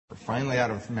We're finally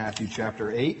out of Matthew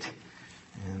chapter 8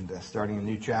 and starting a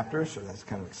new chapter, so that's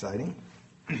kind of exciting.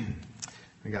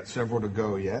 We got several to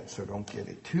go yet, so don't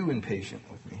get too impatient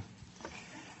with me.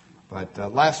 But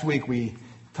last week we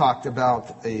talked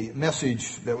about a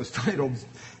message that was titled,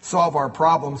 Solve Our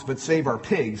Problems But Save Our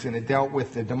Pigs, and it dealt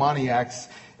with the demoniacs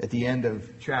at the end of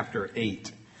chapter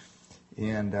 8.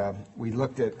 And we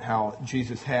looked at how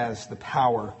Jesus has the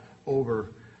power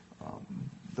over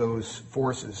those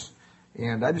forces.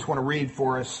 And I just want to read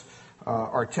for us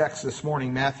our text this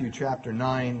morning, Matthew chapter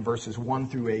 9, verses 1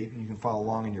 through 8. And you can follow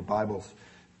along in your Bibles.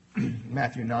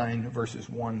 Matthew 9, verses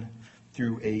 1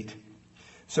 through 8.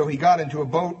 So he got into a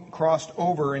boat, crossed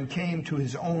over, and came to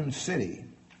his own city.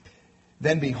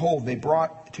 Then behold, they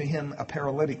brought to him a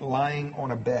paralytic lying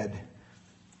on a bed.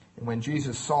 And when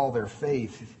Jesus saw their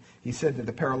faith, he said to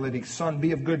the paralytic, Son,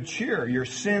 be of good cheer. Your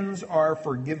sins are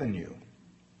forgiven you.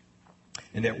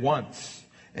 And at once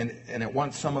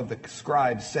some of the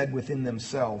scribes said within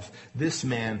themselves, This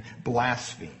man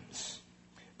blasphemes.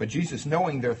 But Jesus,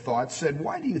 knowing their thoughts, said,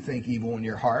 Why do you think evil in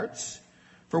your hearts?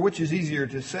 For which is easier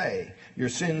to say, Your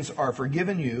sins are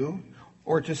forgiven you,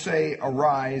 or to say,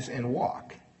 Arise and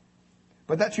walk?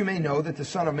 But that you may know that the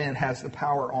Son of Man has the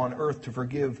power on earth to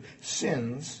forgive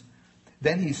sins.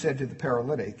 Then he said to the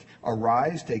paralytic,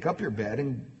 Arise, take up your bed,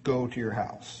 and go to your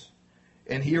house.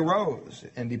 And he arose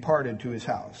and departed to his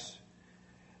house.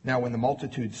 Now when the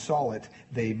multitude saw it,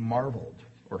 they marveled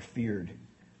or feared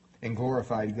and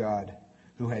glorified God,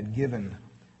 who had given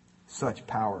such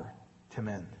power to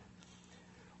men.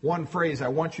 One phrase I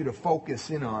want you to focus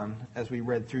in on as we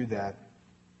read through that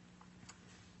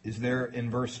is there in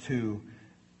verse 2,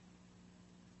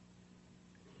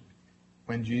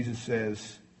 when Jesus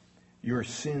says, Your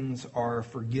sins are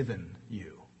forgiven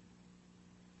you.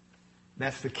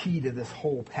 That's the key to this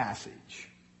whole passage.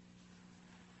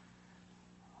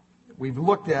 We've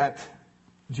looked at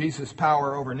Jesus'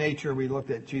 power over nature. We looked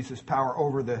at Jesus' power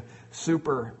over the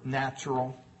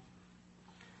supernatural.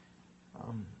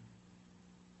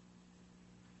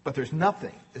 But there's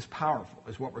nothing as powerful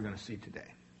as what we're going to see today.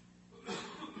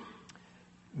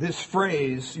 This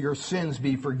phrase, your sins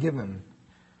be forgiven,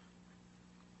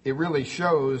 it really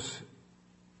shows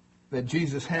that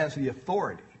Jesus has the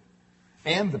authority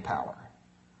and the power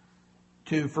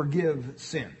to forgive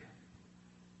sin.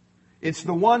 It's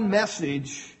the one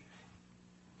message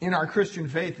in our Christian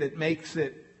faith that makes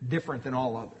it different than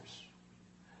all others.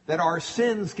 That our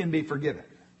sins can be forgiven.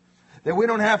 That we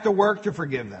don't have to work to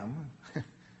forgive them.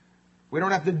 We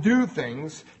don't have to do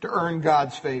things to earn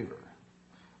God's favor.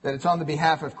 That it's on the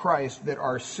behalf of Christ that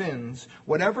our sins,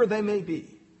 whatever they may be,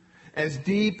 as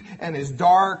deep and as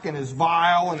dark and as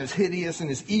vile and as hideous and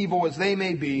as evil as they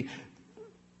may be,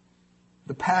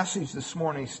 the passage this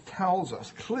morning tells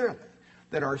us clearly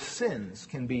that our sins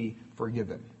can be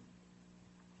forgiven.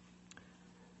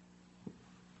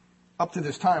 Up to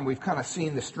this time, we've kind of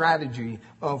seen the strategy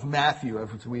of Matthew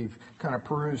as we've kind of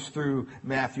perused through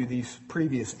Matthew, these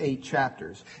previous 8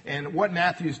 chapters. And what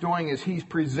Matthew's doing is he's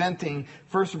presenting,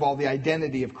 first of all, the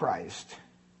identity of Christ.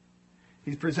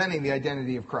 He's presenting the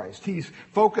identity of Christ. He's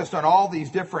focused on all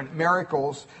these different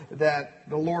miracles that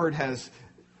the Lord has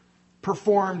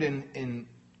performed in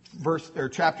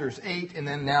chapters 8 and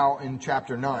then now in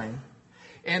chapter 9.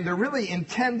 And they're really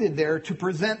intended there to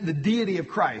present the deity of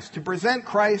Christ, to present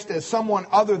Christ as someone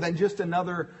other than just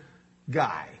another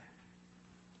guy.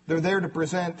 They're there to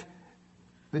present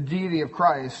the deity of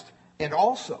Christ, and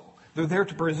also they're there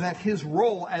to present his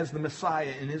role as the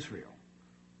Messiah in Israel.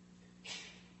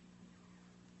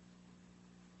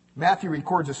 Matthew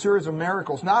records a series of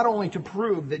miracles not only to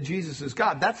prove that Jesus is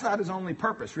God. That's not his only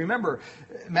purpose. Remember,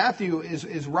 Matthew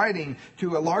is writing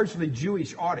to a largely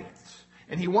Jewish audience.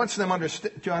 And he wants them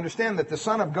to understand that the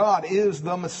Son of God is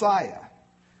the Messiah.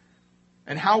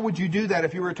 And how would you do that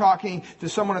if you were talking to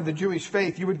someone of the Jewish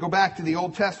faith? You would go back to the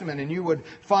Old Testament and you would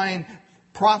find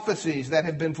prophecies that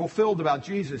have been fulfilled about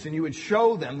Jesus. And you would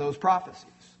show them those prophecies.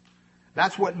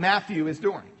 That's what Matthew is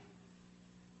doing.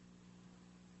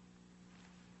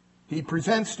 He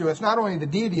presents to us not only the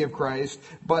deity of Christ,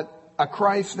 but a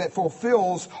Christ that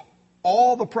fulfills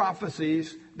all the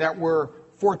prophecies that were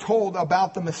foretold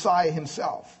about the Messiah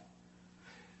himself.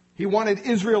 He wanted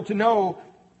Israel to know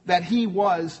that he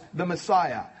was the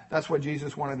Messiah. That's what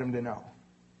Jesus wanted them to know.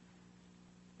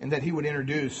 And that he would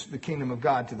introduce the kingdom of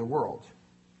God to the world.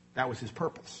 That was his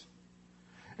purpose.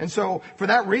 And so, for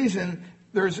that reason,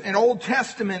 there's an Old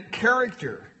Testament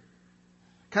character,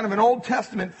 kind of an Old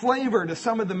Testament flavor to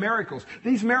some of the miracles.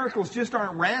 These miracles just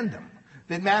aren't random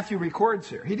that Matthew records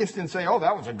here. He just didn't say, oh,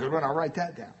 that was a good one, I'll write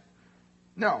that down.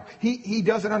 No, he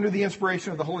does it under the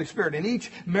inspiration of the Holy Spirit. And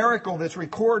each miracle that's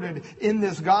recorded in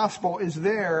this gospel is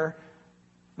there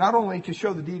not only to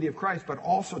show the deity of Christ, but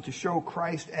also to show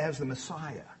Christ as the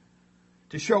Messiah.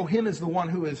 To show him as the one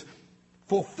who has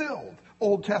fulfilled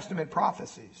Old Testament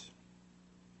prophecies.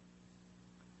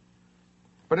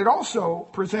 But it also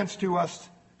presents to us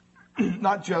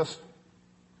not just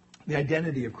the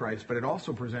identity of Christ, but it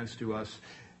also presents to us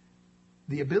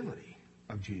the ability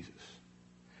of Jesus.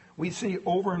 We see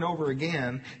over and over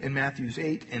again in Matthews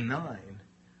 8 and 9,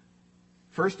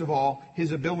 first of all,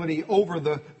 his ability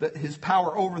over his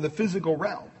power over the physical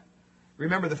realm.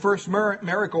 Remember the first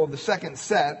miracle of the second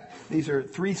set. These are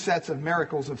 3 sets of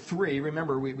miracles of 3.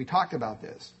 Remember, we talked about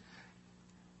this.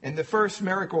 And the first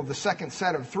miracle of the second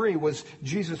set of 3 was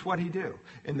Jesus, what he do?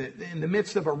 In the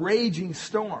midst of a raging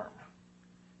storm,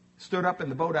 stood up in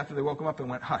the boat after they woke him up and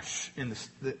went, hush, and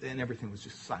everything was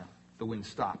just silent. The wind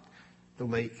stopped. The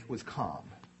lake was calm.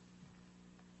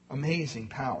 Amazing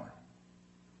power.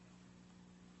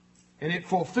 And it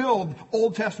fulfilled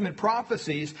Old Testament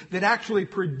prophecies that actually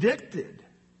predicted.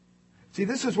 See,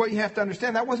 this is what you have to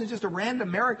understand. That wasn't just a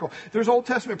random miracle. There's Old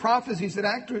Testament prophecies that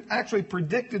actually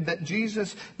predicted that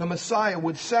Jesus, the Messiah,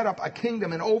 would set up a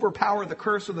kingdom and overpower the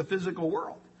curse of the physical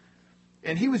world.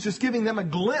 And he was just giving them a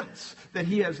glimpse that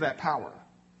he has that power.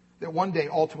 That one day,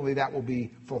 ultimately, that will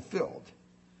be fulfilled.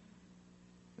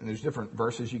 And there's different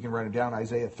verses. You can write them down.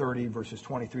 Isaiah 30, verses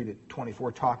 23 to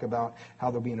 24, talk about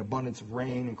how there'll be an abundance of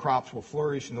rain and crops will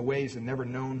flourish in the ways they've never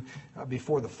known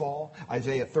before the fall.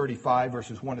 Isaiah 35,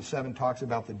 verses 1 to 7, talks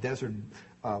about the desert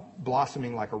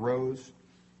blossoming like a rose.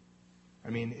 I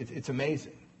mean, it's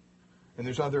amazing. And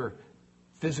there's other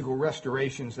physical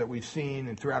restorations that we've seen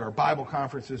and throughout our Bible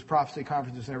conferences, prophecy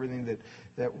conferences, and everything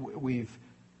that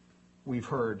we've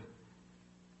heard.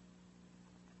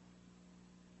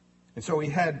 And so he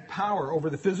had power over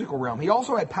the physical realm. He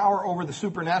also had power over the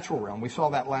supernatural realm. We saw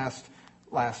that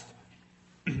last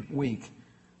week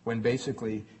when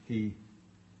basically he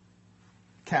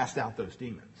cast out those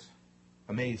demons.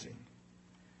 Amazing.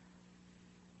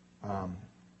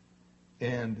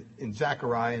 And in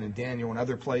Zechariah and in Daniel and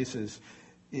other places,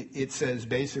 it says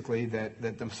basically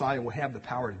that the Messiah will have the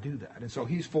power to do that. And so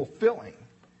he's fulfilling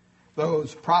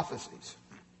those prophecies.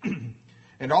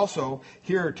 And also,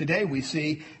 here today we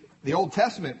see the Old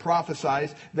Testament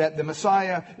prophesies that the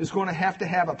Messiah is going to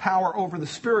have a power over the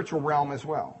spiritual realm as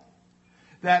well.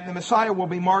 That the Messiah will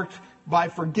be marked by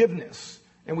forgiveness.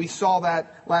 And we saw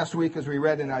that last week as we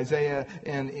read in Isaiah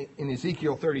and in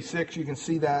Ezekiel 36. You can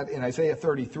see that in Isaiah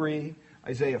 33,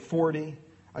 Isaiah 40,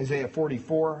 Isaiah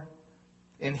 44.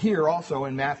 And here also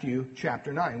in Matthew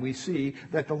chapter 9, we see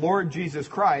that the Lord Jesus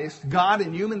Christ, God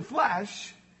in human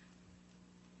flesh,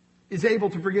 is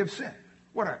able to forgive sin.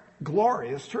 What a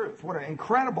glorious truth. What an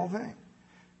incredible thing.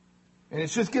 And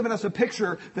it's just given us a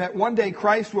picture that one day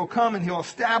Christ will come and he'll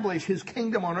establish his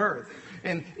kingdom on earth.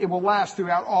 And it will last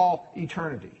throughout all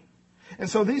eternity. And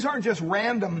so these aren't just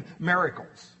random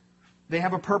miracles. They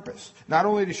have a purpose. Not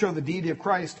only to show the deity of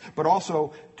Christ, but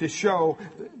also to show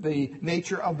the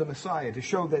nature of the Messiah. To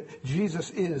show that Jesus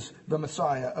is the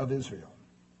Messiah of Israel.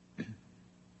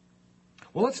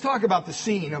 Well, let's talk about the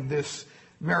scene of this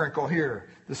miracle here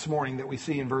this morning that we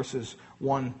see in verses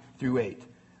 1 through 8.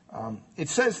 It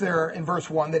says there in verse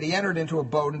 1 that he entered into a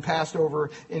boat and passed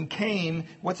over and came,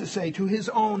 what's it say, to his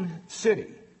own city.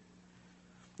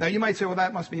 Now you might say, well,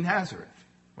 that must be Nazareth.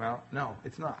 Well, no,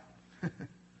 it's not.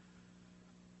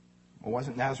 Well,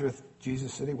 wasn't Nazareth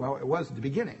Jesus' city? Well, it was at the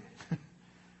beginning.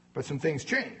 But some things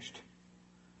changed.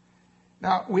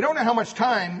 Now, we don't know how much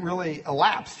time really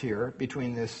elapsed here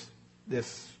between this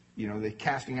the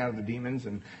casting out of the demons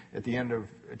and at the end of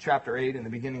chapter 8 and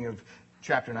the beginning of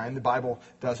chapter 9. The Bible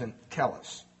doesn't tell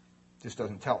us. Just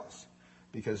doesn't tell us.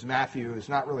 Because Matthew is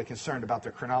not really concerned about the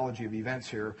chronology of events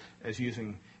here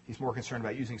he's more concerned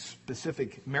about using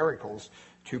specific miracles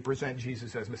to present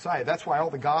Jesus as Messiah. That's why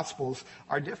all the Gospels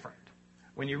are different.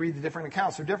 When you read the different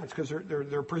accounts, they're different because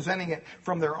they're presenting it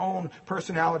from their own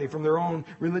personality, from their own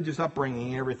religious upbringing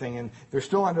and everything. And they're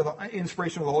still under the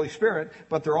inspiration of the Holy Spirit,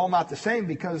 but they're all not the same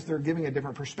because they're giving a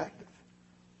different perspective.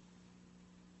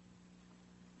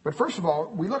 But first of all,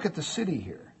 we look at the city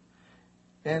here.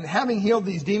 And having healed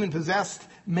these demon-possessed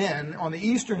men on the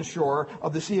eastern shore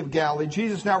of the Sea of Galilee,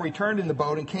 Jesus now returned in the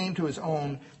boat and came to his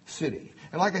own city.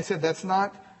 And like I said, that's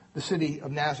not the city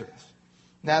of Nazareth.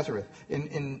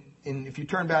 If you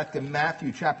turn back to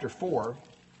Matthew chapter 4,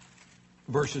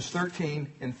 verses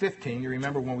 13 and 15, you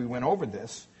remember when we went over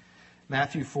this,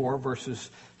 Matthew 4, verses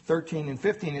 13 and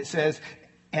 15, it says,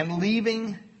 and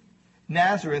leaving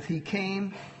Nazareth, he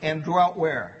came and dwelt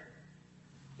where?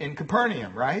 In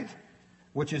Capernaum, right?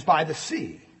 which is by the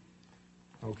sea.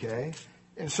 Okay?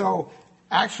 And so,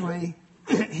 actually,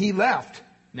 he left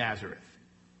Nazareth.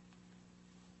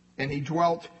 And he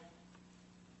dwelt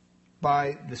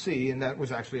by the sea, and that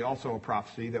was actually also a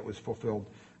prophecy that was fulfilled,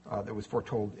 that was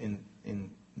foretold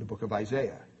in the book of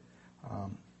Isaiah.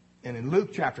 And in Luke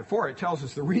chapter 4, it tells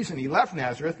us the reason he left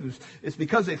Nazareth is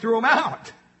because they threw him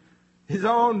out. His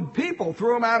own people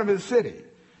threw him out of his city,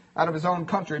 out of his own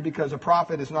country, because a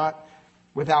prophet is not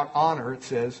without honor, it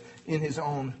says, in his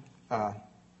own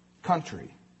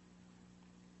country.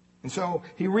 And so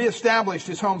he reestablished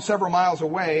his home several miles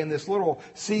away in this little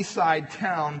seaside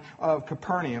town of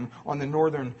Capernaum on the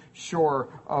northern shore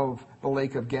of the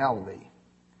Lake of Galilee.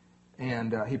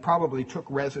 And he probably took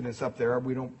residence up there.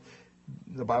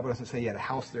 The Bible doesn't say he had a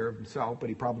house there himself, but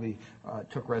he probably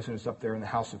took residence up there in the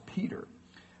house of Peter,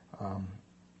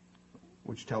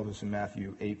 which tells us in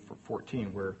Matthew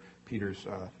 8:14, where Peter's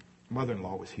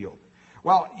mother-in-law was healed.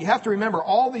 Well, you have to remember,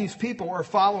 all these people are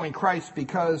following Christ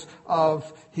because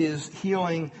of his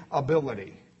healing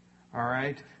ability. All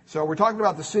right? So we're talking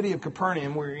about the city of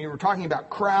Capernaum. We're talking about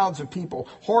crowds of people,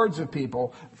 hordes of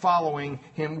people following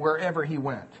him wherever he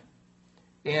went.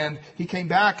 And he came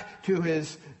back to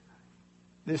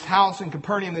this house in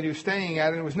Capernaum that he was staying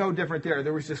at, and it was no different there.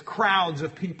 There was just crowds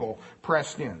of people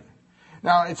pressed in.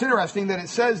 Now, it's interesting that it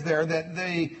says there that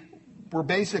they were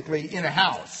basically in a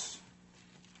house.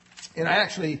 And I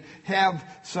actually have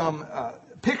some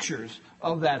pictures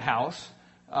of that house.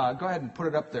 Go ahead and put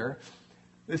it up there.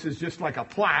 This is just like a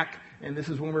plaque, and this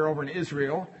is when we were over in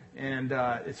Israel. And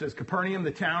it says Capernaum,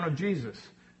 the town of Jesus.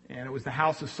 And it was the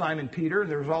house of Simon Peter.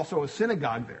 There was also a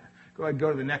synagogue there. Go ahead and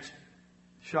go to the next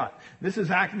shot. This is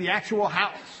the actual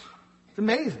house. It's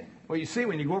amazing what you see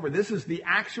when you go over. This is the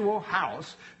actual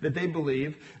house that they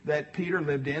believe that Peter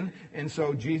lived in. And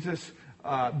so Jesus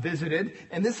visited,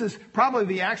 and this is probably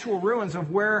the actual ruins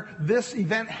of where this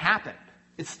event happened.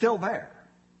 It's still there.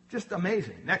 Just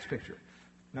amazing. Next picture.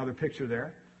 Another picture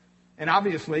there. And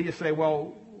obviously you say,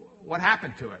 well, what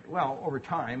happened to it? Well, over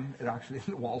time, it actually,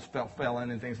 the walls fell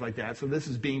in and things like that. So this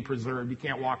is being preserved. You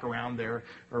can't walk around there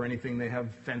or anything. They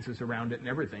have fences around it and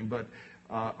everything. But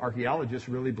archaeologists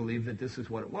really believe that this is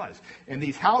what it was. And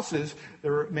these houses, they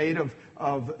were made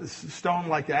of stone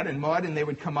like that and mud, and they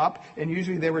would come up, and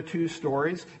usually they were 2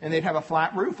 stories, and they'd have a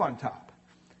flat roof on top.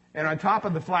 And on top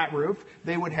of the flat roof,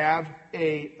 they would have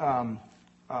a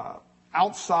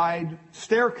outside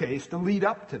staircase to lead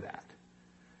up to that.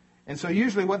 And so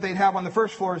usually what they'd have on the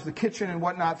first floor is the kitchen and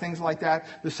whatnot, things like that.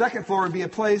 The second floor would be a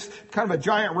place, kind of a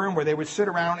giant room where they would sit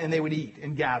around and they would eat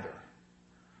and gather.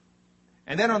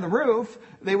 And then on the roof,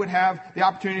 they would have the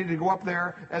opportunity to go up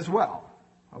there as well.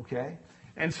 Okay?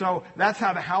 And so that's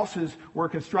how the houses were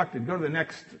constructed. Go to the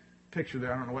next picture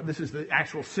there. I don't know what. This is the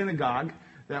actual synagogue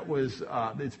that was,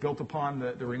 it's built upon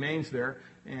the remains there.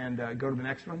 And go to the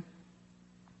next one.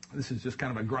 This is just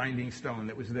kind of a grinding stone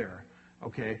that was there.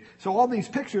 Okay? So all these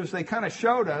pictures, they kind of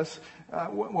showed us,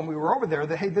 when we were over there,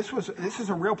 that, hey, this is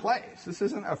a real place. This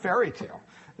isn't a fairy tale.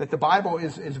 That the Bible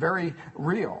is very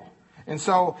real. And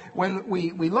so when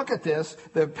we look at this,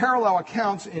 the parallel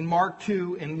accounts in Mark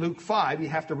 2 and Luke 5, you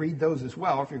have to read those as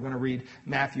well if you're going to read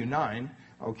Matthew 9,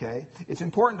 okay? It's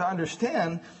important to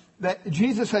understand that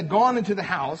Jesus had gone into the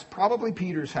house, probably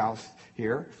Peter's house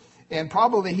here, and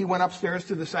probably he went upstairs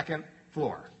to the second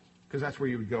floor, because that's where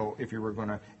you would go if you were going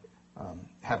to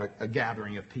have a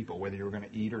gathering of people, whether you were going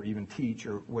to eat or even teach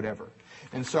or whatever.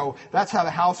 And so that's how the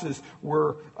houses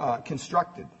were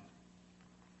constructed.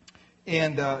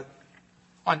 And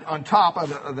on top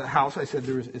of the house, I said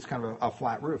it's kind of a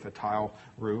flat roof, a tile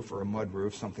roof or a mud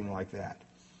roof, something like that.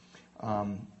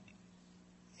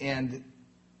 And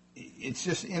it's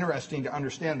just interesting to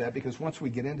understand that, because once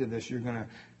we get into this, you're going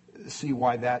to see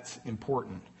why that's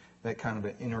important. That kind of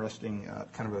an interesting,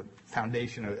 kind of a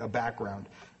foundation, a background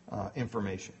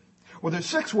information. Well, there's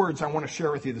 6 words I want to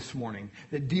share with you this morning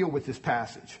that deal with this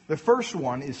passage. The first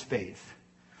one is faith.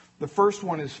 The first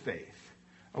one is faith.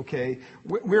 Okay,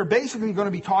 we're basically going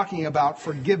to be talking about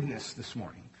forgiveness this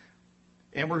morning.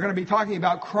 And we're going to be talking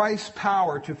about Christ's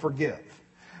power to forgive.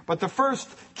 But the first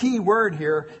key word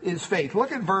here is faith.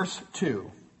 Look at verse 2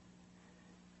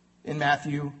 in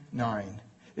Matthew 9.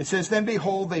 It says, "Then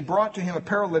behold, they brought to him a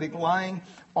paralytic lying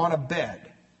on a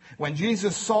bed. When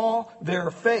Jesus saw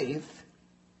their faith,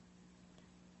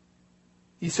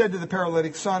 he said to the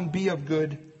paralytic, 'Son, be of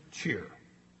good cheer.'"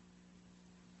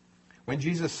 When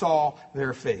Jesus saw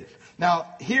their faith.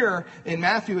 Now, here in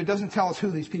Matthew, it doesn't tell us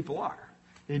who these people are.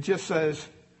 It just says,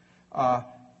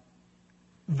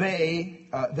 they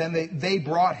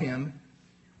brought him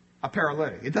a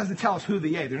paralytic. It doesn't tell us who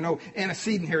the A. There's no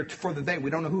antecedent here for the they.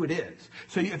 We don't know who it is.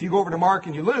 So if you go over to Mark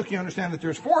and you look, you understand that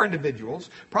there's 4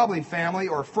 individuals, probably family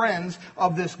or friends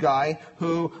of this guy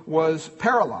who was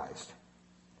paralyzed.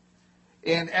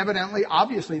 And evidently,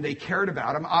 obviously, they cared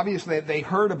about him. Obviously, they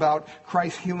heard about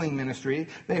Christ's healing ministry.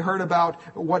 They heard about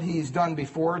what he's done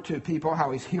before to people,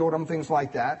 how he's healed them, things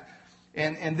like that.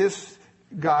 And this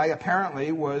guy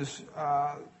apparently was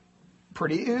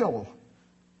pretty ill.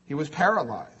 He was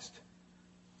paralyzed.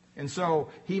 And so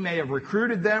he may have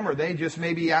recruited them, or they just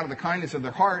maybe out of the kindness of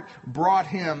their heart brought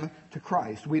him to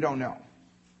Christ. We don't know.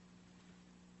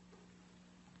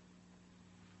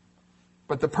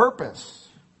 But the purpose,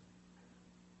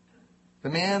 the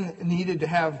man needed to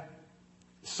have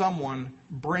someone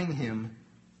bring him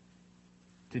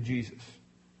to Jesus.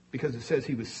 Because it says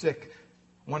he was sick.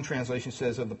 One translation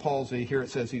says of the palsy. Here it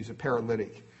says he was a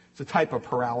paralytic. It's a type of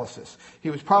paralysis. He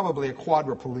was probably a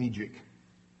quadriplegic,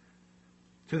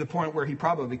 to the point where he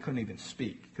probably couldn't even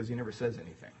speak because he never says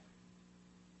anything.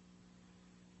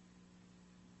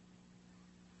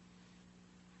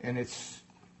 And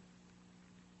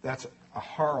that's a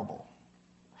horrible,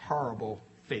 horrible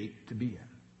fate to be in.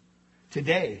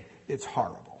 Today, it's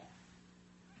horrible.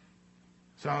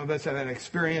 Some of us have had an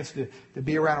experience to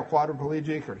be around a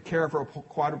quadriplegic or to care for a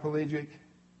quadriplegic,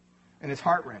 and it's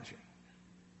heart-wrenching.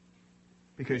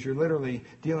 Because you're literally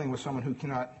dealing with someone who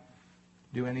cannot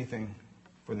do anything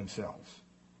for themselves.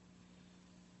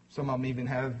 Some of them even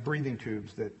have breathing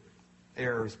tubes that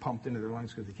air is pumped into their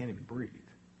lungs because they can't even breathe.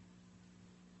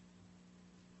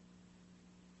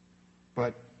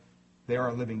 But they are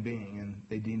a living being and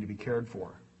they need to be cared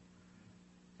for.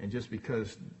 And just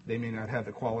because they may not have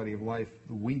the quality of life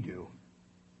that we do,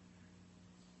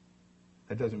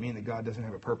 that doesn't mean that God doesn't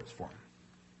have a purpose for them.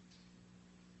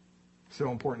 So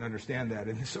important to understand that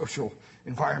in the social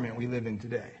environment we live in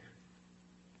today.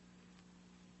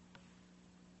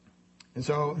 And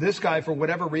so this guy, for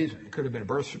whatever reason, it could have been a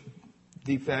birth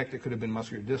defect, it could have been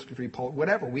muscular dystrophy,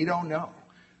 whatever, we don't know.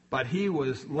 But he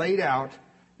was laid out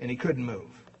and he couldn't move.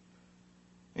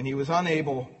 And he was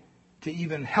unable to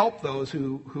even help those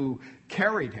who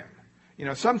carried him. You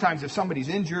know, sometimes if somebody's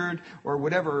injured or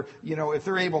whatever, you know, if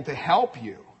they're able to help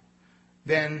you,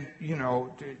 then, you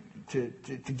know, to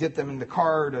get them in the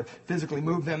car, to physically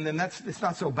move them, then it's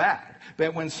not so bad.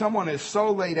 But when someone is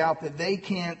so laid out that they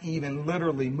can't even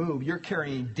literally move, you're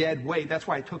carrying dead weight. That's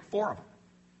why it took 4 of them.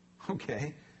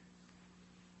 Okay.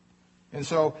 And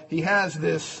so he has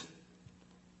this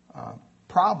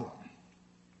problem.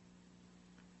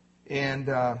 And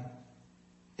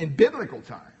in biblical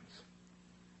times,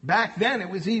 back then, it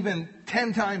was even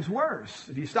 10 times worse.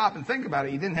 If you stop and think about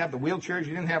it, you didn't have the wheelchairs,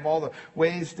 you didn't have all the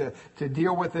ways to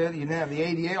deal with it, you didn't have the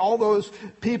ADA, all those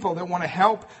people that want to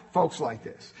help folks like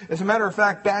this. As a matter of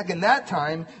fact, back in that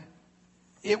time,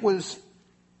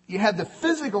 you had the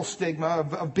physical stigma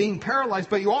of being paralyzed,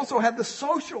 but you also had the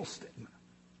social stigma.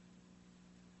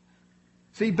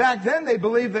 See, back then they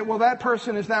believed that, well, that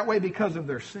person is that way because of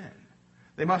their sin.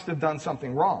 They must have done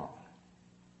something wrong.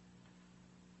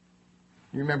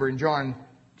 You remember in John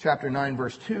chapter 9,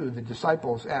 verse 2, the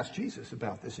disciples asked Jesus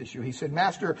about this issue. He said,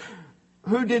 Master,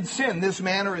 who did sin, this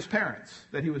man or his parents,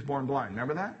 that he was born blind?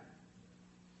 Remember that?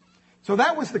 So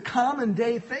that was the common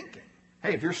day thinking.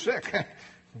 Hey, if you're sick,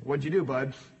 what'd you do,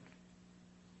 bud?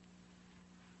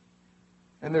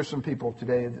 And there's some people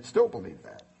today that still believe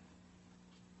that.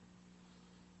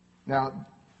 Now,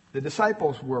 the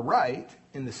disciples were right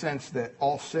in the sense that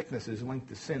all sickness is linked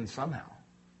to sin somehow.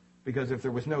 Because if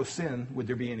there was no sin, would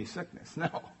there be any sickness?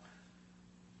 No.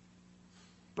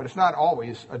 But it's not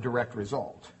always a direct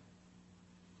result.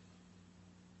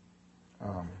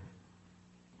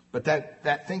 But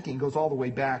that thinking goes all the way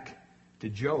back to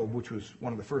Job, which was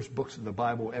one of the first books of the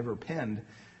Bible ever penned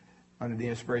under the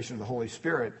inspiration of the Holy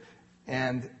Spirit.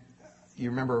 And you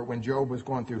remember when Job was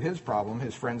going through his problem,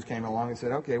 his friends came along and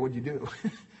said, okay, what'd you do?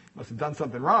 Must have done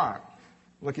something wrong.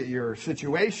 Look at your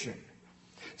situation.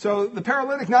 So the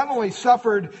paralytic not only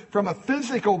suffered from a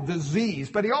physical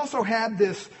disease, but he also had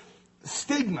this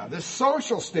stigma, this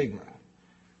social stigma.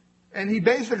 And he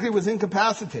basically was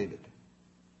incapacitated.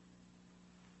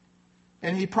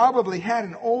 And he probably had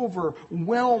an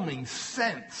overwhelming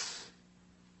sense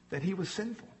that he was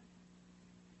sinful.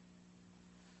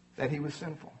 That he was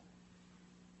sinful.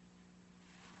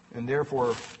 And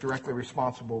therefore directly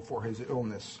responsible for his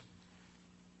illness.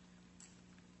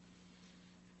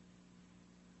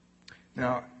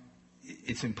 Now,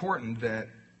 it's important that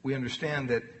we understand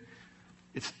that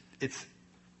it's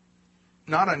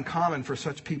not uncommon for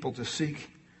such people to seek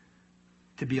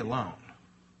to be alone.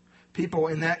 People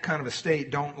in that kind of a state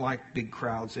don't like big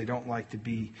crowds. They don't like to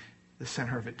be the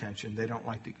center of attention. They don't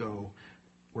like to go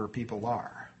where people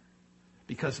are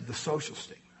because of the social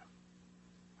stigma.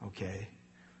 Okay?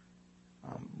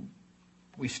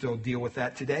 We still deal with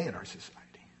that today in our society.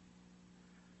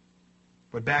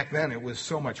 But back then it was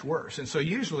so much worse. And so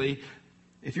usually,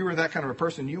 if you were that kind of a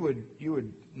person, you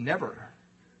would never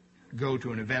go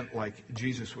to an event like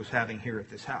Jesus was having here at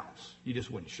this house. You just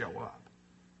wouldn't show up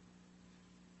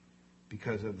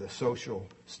because of the social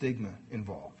stigma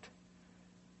involved.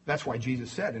 That's why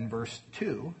Jesus said in verse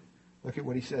 2, look at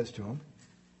what he says to him.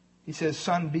 He says,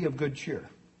 "Son, be of good cheer."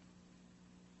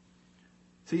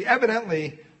 See,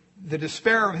 evidently, the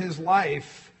despair of his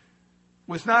life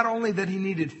was not only that he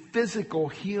needed physical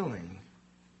healing,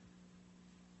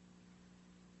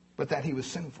 but that he was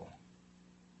sinful.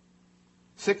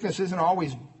 Sickness isn't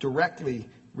always directly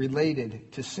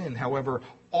related to sin. However,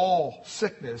 all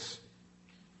sickness,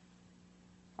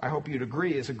 I hope you'd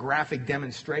agree, is a graphic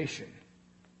demonstration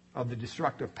of the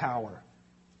destructive power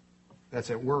that's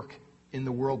at work in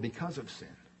the world because of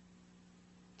sin.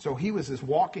 So he was this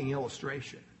walking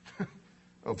illustration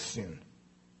of sin.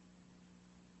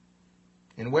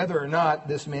 And whether or not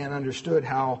this man understood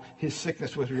how his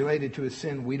sickness was related to his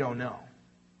sin, we don't know.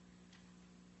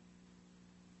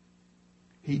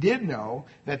 He did know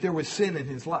that there was sin in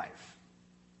his life.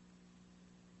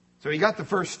 So he got the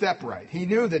first step right. He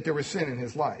knew that there was sin in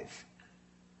his life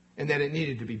and that it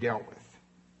needed to be dealt with.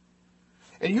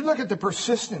 And you look at the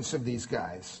persistence of these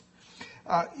guys.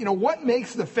 What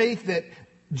makes the faith that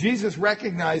Jesus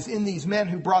recognized in these men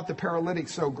who brought the paralytic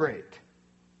so great?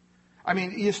 I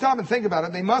mean, you stop and think about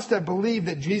it. They must have believed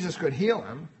that Jesus could heal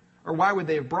him, or why would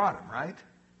they have brought him, right?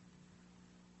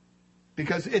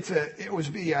 Because it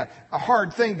would be a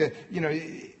hard thing to,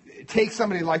 take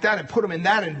somebody like that and put them in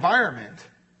that environment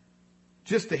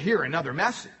just to hear another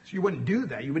message. You wouldn't do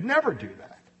that. You would never do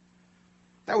that.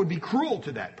 That would be cruel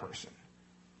to that person.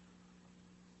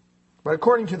 But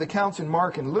according to the accounts in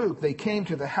Mark and Luke, they came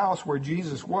to the house where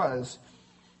Jesus was.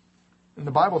 And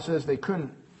the Bible says they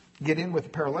couldn't get in with the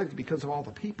paralytic because of all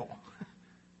the people.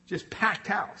 Just packed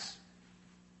house.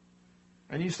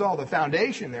 And you saw the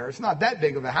foundation there. It's not that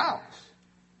big of a house.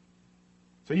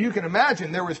 So you can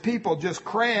imagine there was people just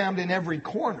crammed in every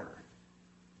corner.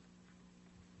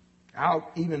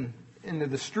 Out even into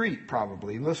the street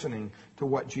probably, listening to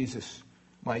what Jesus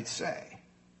might say.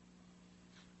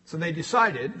 So they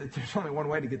decided that there's only one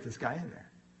way to get this guy in there.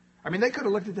 I mean, they could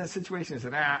have looked at that situation and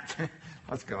said,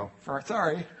 let's go.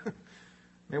 Sorry.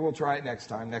 Maybe we'll try it next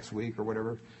time, next week or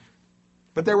whatever.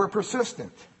 But they were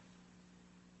persistent.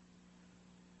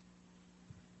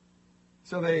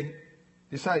 So they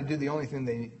decided to do the only thing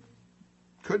they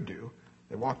could do.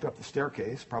 They walked up the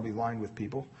staircase, probably lined with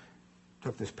people,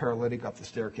 took this paralytic up the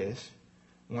staircase,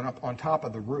 went up on top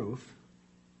of the roof,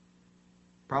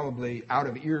 probably out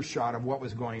of earshot of what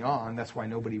was going on. That's why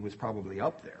nobody was probably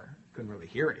up there. Couldn't really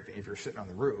hear anything. If you're sitting on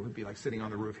the roof, it'd be like sitting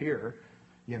on the roof here.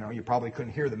 You probably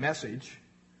couldn't hear the message.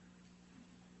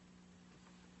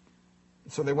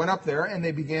 So they went up there and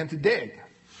they began to dig.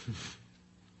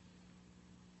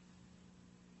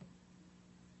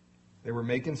 They were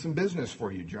making some business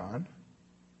for you, John.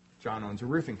 John owns a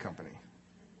roofing company.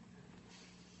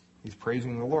 He's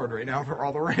praising the Lord right now for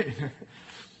all the rain.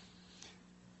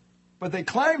 But they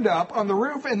climbed up on the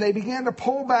roof and they began to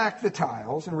pull back the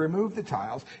tiles and remove the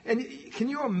tiles. And can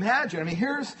you imagine? I mean,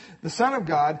 here's the Son of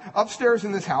God upstairs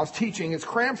in this house teaching. It's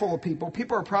crammed full of people.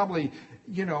 People are probably,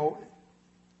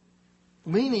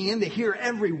 leaning in to hear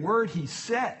every word he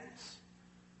says.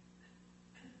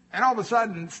 And all of a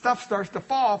sudden, stuff starts to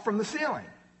fall from the ceiling.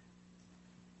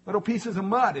 Little pieces of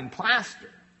mud and plaster.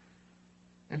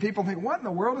 And people think, what in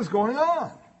the world is going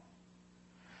on?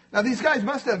 Now, these guys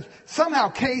must have somehow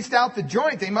cased out the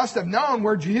joint. They must have known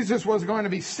where Jesus was going to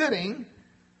be sitting.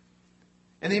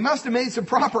 And they must have made some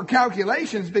proper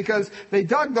calculations because they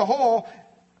dug the hole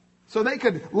so they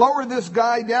could lower this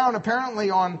guy down apparently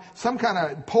on some kind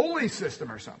of pulley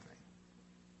system or something.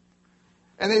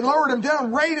 And they lowered him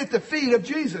down right at the feet of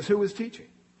Jesus who was teaching.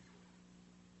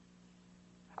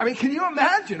 I mean, can you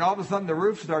imagine all of a sudden the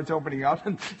roof starts opening up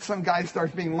and some guy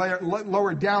starts being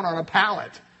lowered down on a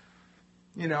pallet?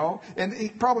 And he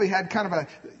probably had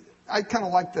I kind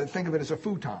of like to think of it as a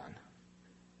futon.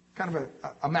 Kind of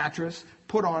a mattress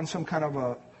put on some kind of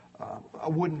a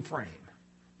wooden frame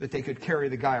that they could carry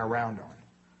the guy around on.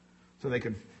 So they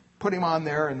could put him on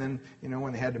there and then,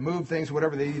 when they had to move things,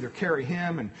 whatever, they either carry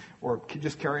him or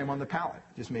just carry him on the pallet.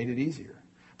 Just made it easier.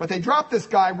 But they dropped this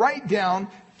guy right down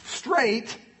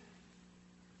straight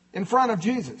in front of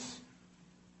Jesus.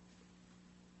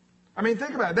 I mean,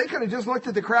 think about it. They could have just looked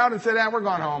at the crowd and said, we're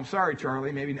going home. Sorry,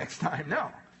 Charlie, maybe next time.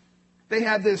 No. They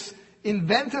had this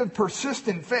inventive,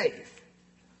 persistent faith.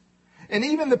 And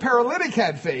even the paralytic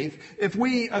had faith if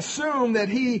we assume that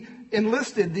he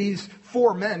enlisted these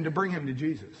 4 men to bring him to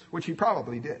Jesus, which he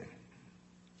probably did.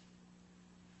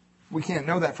 We can't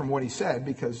know that from what he said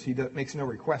because he makes no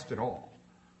request at all.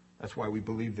 That's why we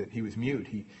believe that he was mute.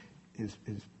 His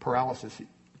paralysis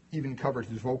even covered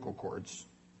his vocal cords.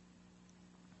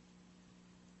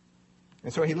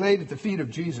 And so he laid at the feet of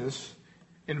Jesus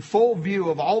in full view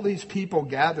of all these people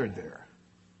gathered there.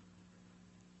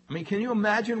 I mean, can you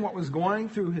imagine what was going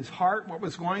through his heart, what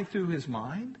was going through his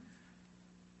mind?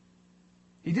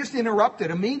 He just interrupted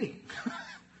a meeting.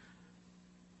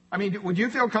 I mean, would you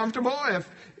feel comfortable if,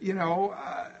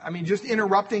 just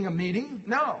interrupting a meeting?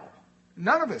 No,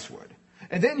 none of us would.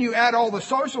 And then you add all the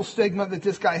social stigma that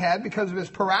this guy had because of his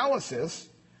paralysis.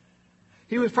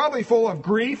 He was probably full of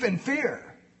grief and fear.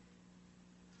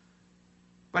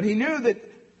 But he knew that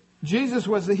Jesus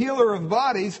was the healer of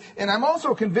bodies, and I'm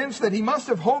also convinced that he must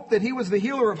have hoped that he was the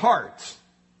healer of hearts.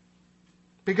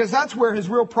 Because that's where his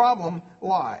real problem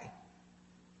lie.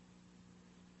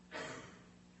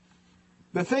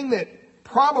 The thing that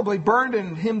probably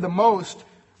burdened him the most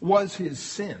was his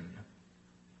sin.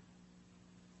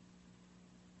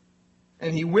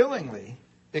 And he willingly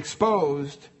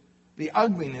exposed the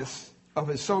ugliness of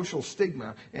his social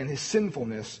stigma and his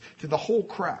sinfulness to the whole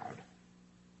crowd.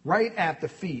 Right at the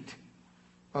feet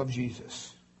of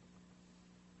Jesus.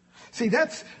 See,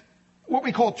 that's what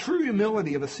we call true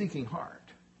humility of a seeking heart.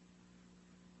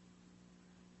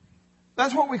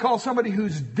 That's what we call somebody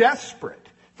who's desperate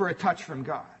for a touch from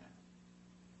God.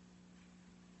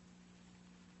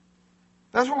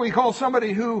 That's what we call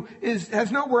somebody who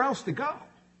has nowhere else to go.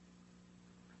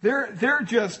 They're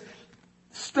just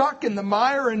stuck in the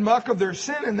mire and muck of their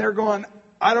sin, and they're going,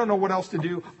 I don't know what else to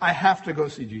do. I have to go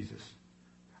see Jesus.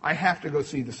 I have to go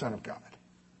see the Son of God.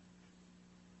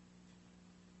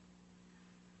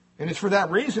 And it's for that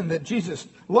reason that Jesus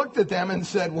looked at them and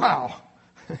said, wow,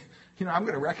 I'm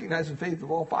going to recognize the faith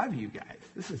of all 5 of you guys.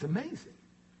 This is amazing.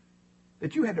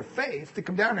 That you had the faith to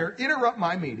come down here, interrupt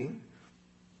my meeting,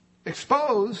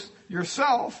 expose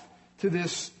yourself to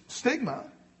this stigma.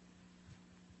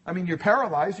 I mean, you're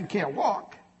paralyzed, you can't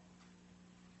walk.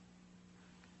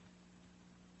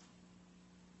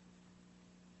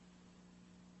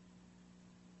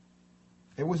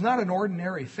 It was not an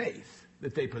ordinary faith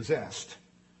that they possessed.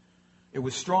 It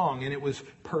was strong and it was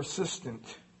persistent.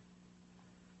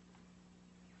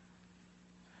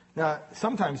 Now,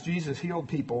 sometimes Jesus healed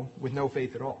people with no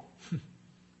faith at all.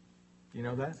 You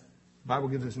know that? The Bible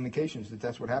gives us indications that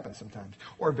that's what happens sometimes.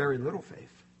 Or very little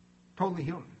faith. Totally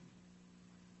healed them.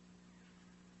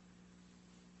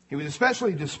 He was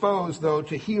especially disposed, though,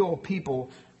 to heal people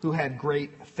who had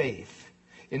great faith.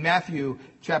 In Matthew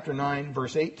chapter 9,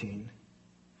 verse 18,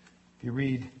 if you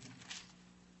read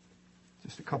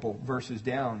just a couple verses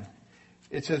down,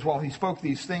 it says, while he spoke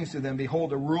these things to them,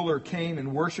 behold, a ruler came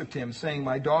and worshipped him, saying,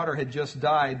 my daughter had just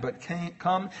died, but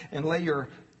come and lay your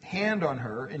hand on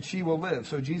her, and she will live.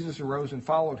 So Jesus arose and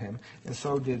followed him, and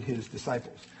so did his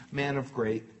disciples. Man of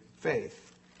great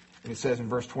faith. And it says in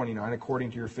verse 29,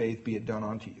 according to your faith be it done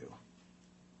unto you.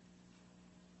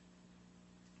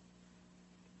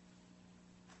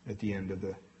 At the end of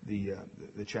the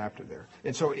chapter there.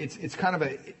 And so it's kind of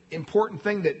an important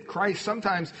thing that Christ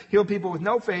sometimes healed people with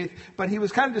no faith, but he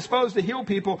was kind of disposed to heal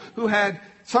people who had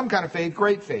some kind of faith,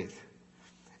 great faith.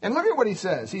 And look at what he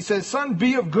says. He says, son,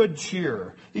 be of good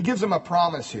cheer. He gives them a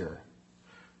promise here.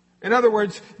 In other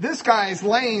words, this guy is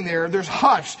laying there. There's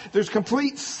hush. There's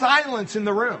complete silence in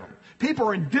the room. People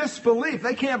are in disbelief.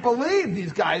 They can't believe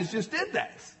these guys just did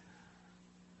this.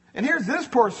 And here's this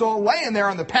poor soul laying there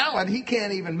on the pallet. He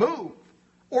can't even move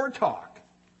or talk.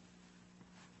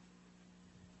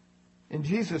 And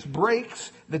Jesus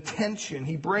breaks the tension.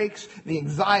 He breaks the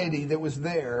anxiety that was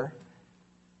there.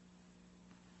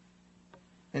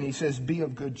 And he says, be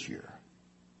of good cheer.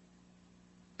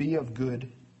 Be of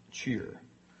good cheer.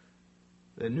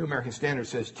 The New American Standard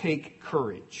says, take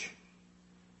courage.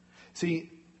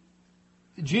 See,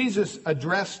 Jesus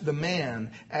addressed the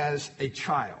man as a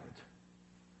child.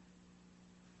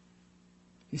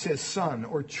 He says, son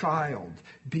or child,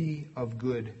 be of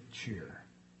good cheer.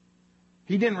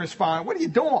 He didn't respond, what are you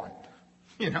doing?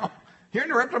 You're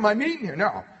interrupting my meeting here.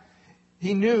 No.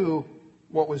 He knew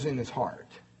what was in his heart.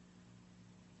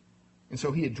 And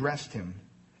so he addressed him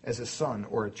as a son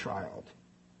or a child.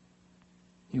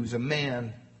 He was a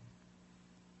man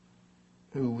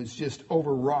who was just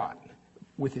overwrought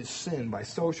with his sin by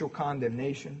social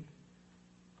condemnation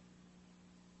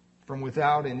from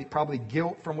without and probably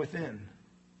guilt from within.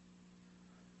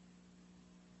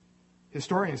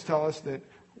 Historians tell us that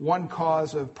one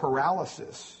cause of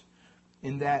paralysis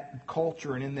in that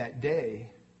culture and in that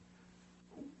day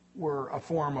were a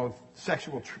form of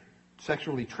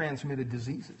sexually transmitted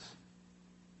diseases.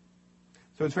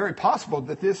 So it's very possible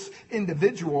that this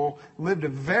individual lived a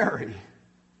very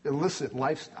illicit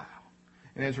lifestyle.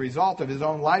 And as a result of his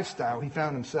own lifestyle, he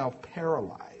found himself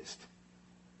paralyzed.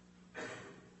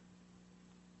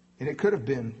 And it could have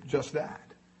been just that.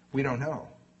 We don't know.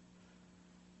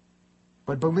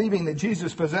 But believing that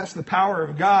Jesus possessed the power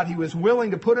of God, he was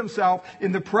willing to put himself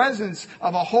in the presence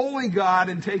of a holy God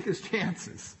and take his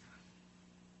chances.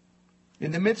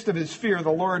 In the midst of his fear,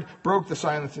 the Lord broke the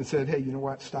silence and said, hey, you know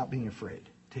what? Stop being afraid.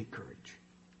 Take courage.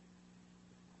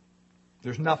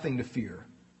 There's nothing to fear.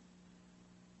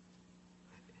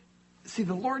 See,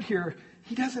 the Lord here,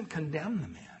 he doesn't condemn the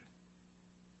man.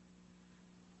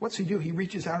 What's he do? He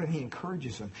reaches out and he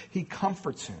encourages him. He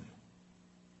comforts him.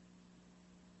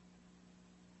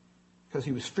 Because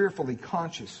he was fearfully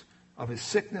conscious of his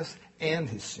sickness and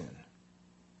his sin.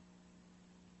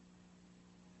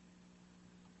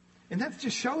 And that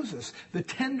just shows us the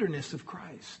tenderness of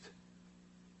Christ.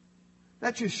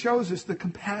 That just shows us the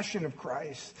compassion of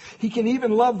Christ. He can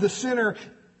even love the sinner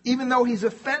even though he's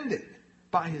offended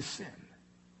by his sin.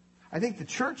 I think the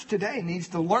church today needs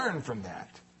to learn from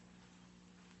that.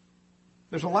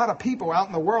 There's a lot of people out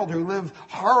in the world who live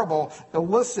horrible,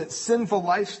 illicit, sinful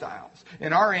lifestyles.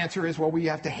 And our answer is, well, we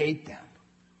have to hate them.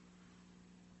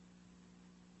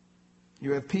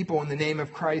 You have people in the name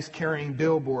of Christ carrying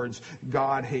billboards.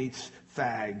 God hates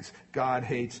fags. God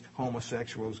hates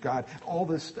homosexuals. God, all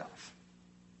this stuff.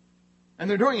 And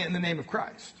they're doing it in the name of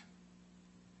Christ.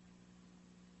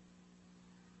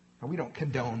 And we don't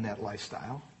condone that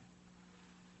lifestyle.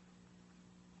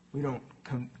 We don't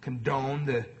condone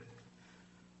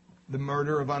the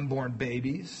murder of unborn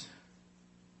babies.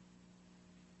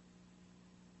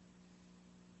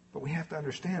 But we have to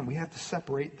understand, we have to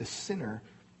separate the sinner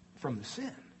from the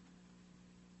sin.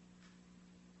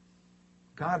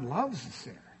 God loves the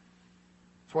sinner.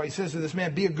 That's why he says to this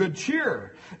man, be of good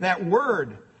cheer. That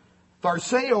word,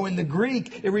 tharseo in the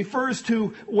Greek, it refers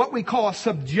to what we call a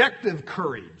subjective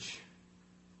courage.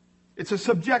 It's a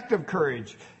subjective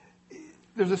courage.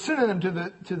 There's a synonym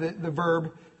to the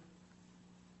verb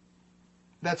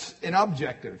that's an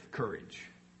objective courage.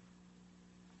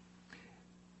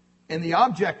 And the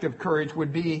objective courage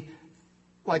would be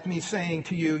like me saying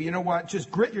to you, you know what, just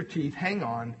grit your teeth, hang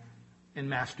on, and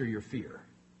master your fear.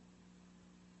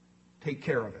 Take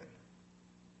care of it.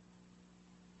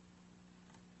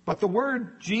 But the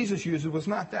word Jesus used was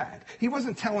not that. He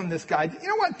wasn't telling this guy, you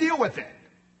know what, deal with it.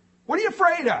 What are you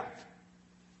afraid of?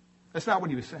 That's not what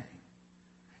he was saying.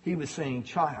 He was saying,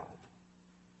 child,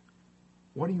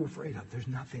 what are you afraid of? There's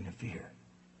nothing to fear.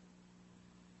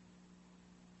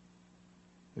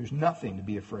 There's nothing to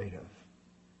be afraid of.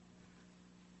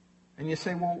 And you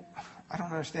say, well, I don't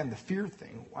understand the fear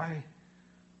thing. Why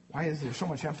is there so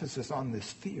much emphasis on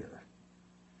this fear?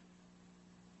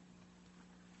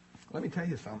 Let me tell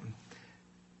you something.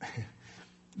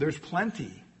 There's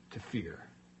plenty to fear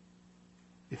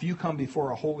if you come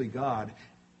before a holy God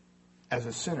as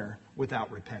a sinner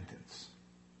without repentance.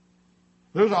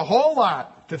 There's a whole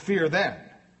lot to fear then.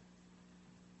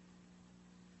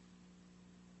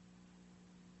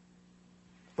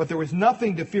 But there was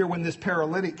nothing to fear when this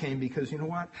paralytic came, because you know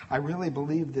what? I really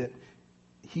believe that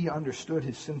he understood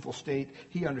his sinful state.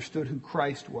 He understood who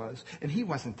Christ was. And he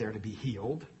wasn't there to be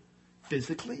healed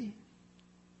physically.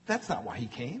 That's not why he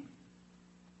came.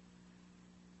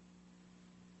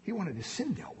 He wanted his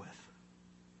sin dealt with.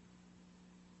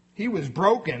 He was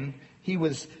broken. He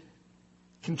was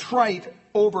contrite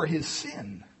over his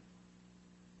sin.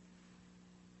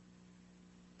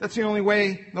 That's the only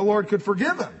way the Lord could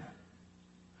forgive him.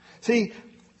 See,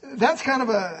 that's kind of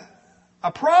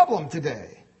a problem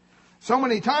today. So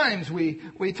many times we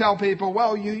tell people,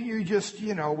 well, you just,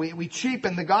 we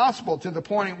cheapen the gospel to the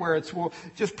point where it's, well,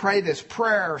 just pray this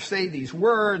prayer, say these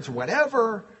words,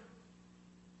 whatever.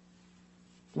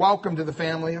 Welcome to the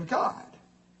family of God.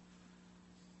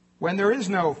 When there is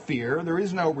no fear, there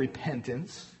is no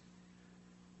repentance,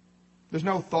 there's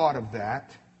no thought of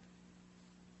that.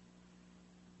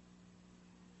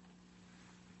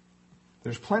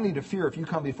 There's plenty to fear if you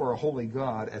come before a holy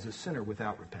God as a sinner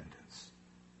without repentance.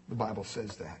 The Bible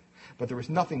says that. But there was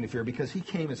nothing to fear because he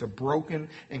came as a broken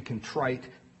and contrite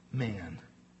man.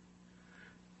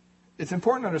 It's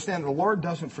important to understand the Lord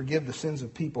doesn't forgive the sins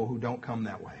of people who don't come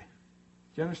that way.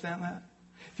 Do you understand that?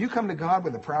 If you come to God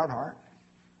with a proud heart,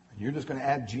 and you're just going to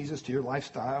add Jesus to your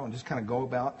lifestyle and just kind of go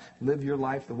about, live your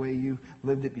life the way you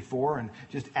lived it before and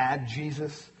just add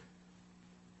Jesus,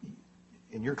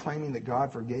 And you're claiming that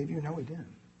God forgave you? No, He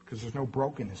didn't. Because there's no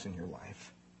brokenness in your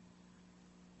life.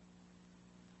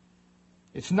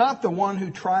 It's not the one who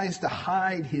tries to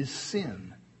hide his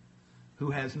sin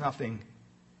who has nothing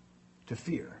to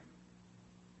fear.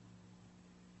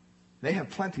 They have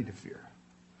plenty to fear.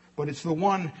 But it's the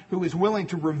one who is willing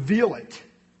to reveal it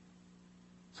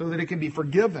so that it can be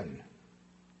forgiven.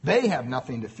 They have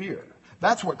nothing to fear.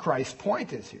 That's what Christ's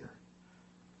point is here.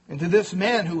 And to this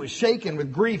man who was shaken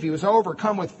with grief, he was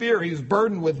overcome with fear, he was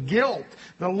burdened with guilt,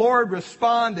 the Lord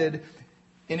responded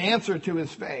in answer to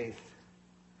his faith.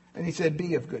 And He said,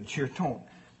 be of good cheer. Don't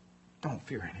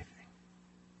fear anything.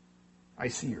 I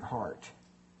see your heart.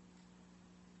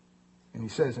 And He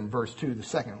says in verse 2, the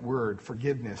second word,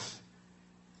 forgiveness.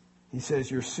 He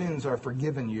says, your sins are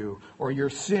forgiven you, or your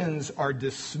sins are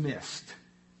dismissed.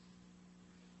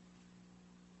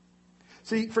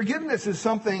 See, forgiveness is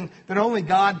something that only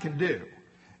God can do.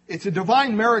 It's a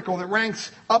divine miracle that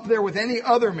ranks up there with any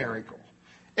other miracle.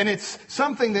 And it's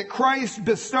something that Christ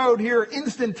bestowed here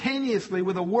instantaneously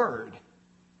with a word.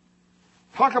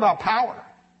 Talk about power.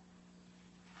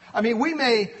 I mean, we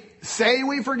may say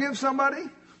we forgive somebody,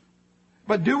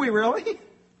 but do we really?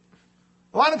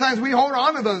 A lot of times we hold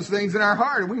on to those things in our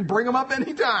heart, and we can bring them up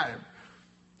anytime.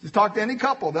 Just talk to any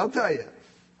couple, they'll tell you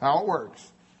how it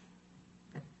works.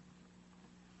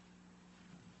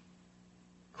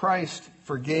 Christ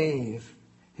forgave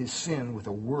his sin with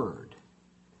a word.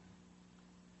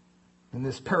 And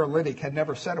this paralytic had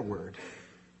never said a word.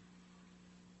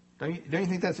 Don't you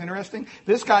think that's interesting?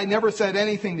 This guy never said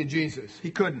anything to Jesus.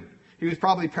 He couldn't. He was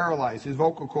probably paralyzed. His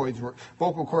vocal cords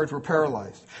were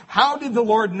paralyzed. How did the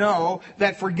Lord know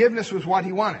that forgiveness was what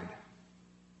He wanted?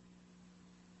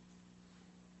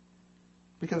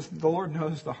 Because the Lord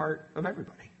knows the heart of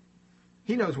everybody.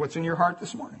 He knows what's in your heart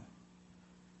this morning.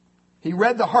 He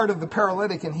read the heart of the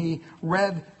paralytic, and He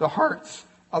read the hearts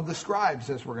of the scribes,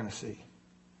 as we're going to see.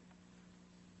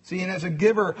 See, and as a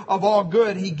giver of all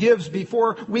good, He gives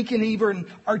before we can even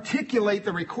articulate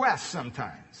the request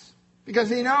sometimes.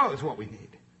 Because He knows what we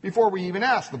need before we even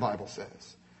ask, the Bible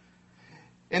says.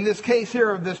 In this case here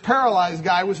of this paralyzed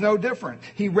guy was no different.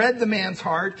 He read the man's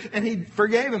heart and He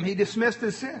forgave him. He dismissed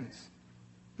his sins.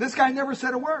 This guy never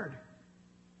said a word.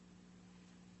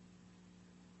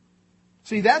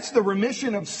 See, that's the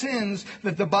remission of sins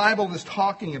that the Bible is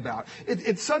talking about.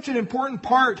 It's such an important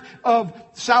part of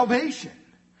salvation.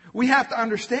 We have to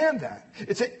understand that.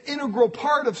 It's an integral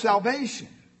part of salvation.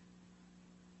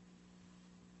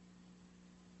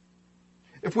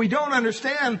 If we don't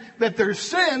understand that there's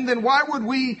sin, then why would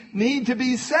we need to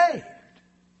be saved?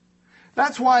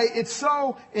 That's why it's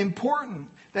so important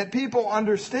that people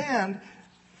understand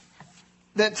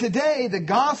that today the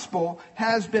gospel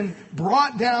has been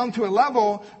brought down to a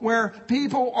level where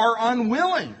people are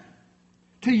unwilling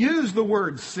to use the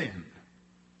word sin.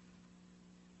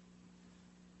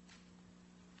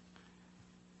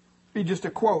 Be just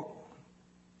a quote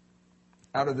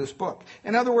out of this book.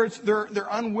 In other words, they're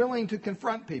unwilling to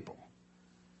confront people.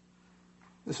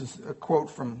 This is a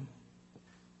quote from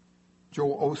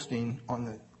Joel Osteen on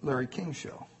the Larry King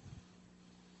Show.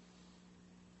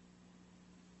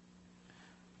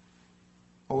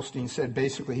 Osteen said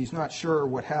basically he's not sure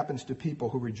what happens to people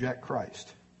who reject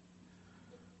Christ.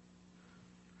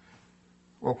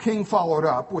 Well, King followed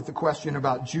up with the question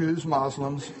about Jews,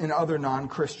 Muslims, and other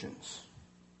non-Christians.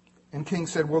 And King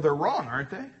said, well, they're wrong,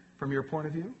 aren't they, from your point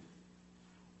of view?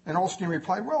 And Osteen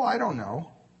replied, well, I don't know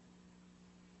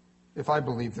if I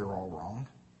believe they're all wrong.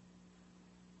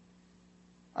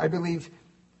 I believe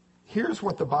here's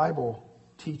what the Bible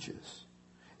teaches.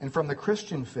 And from the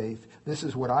Christian faith, this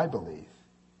is what I believe.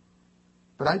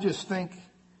 But I just think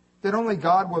that only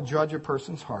God will judge a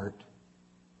person's heart.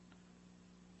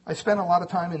 I spent a lot of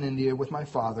time in India with my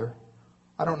father.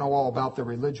 I don't know all about their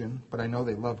religion, but I know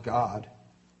they love God.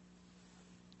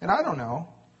 And I don't know.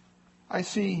 I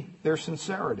see their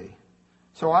sincerity.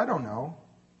 So I don't know.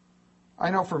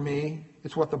 I know for me,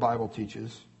 it's what the Bible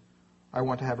teaches. I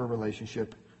want to have a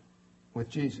relationship with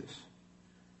Jesus.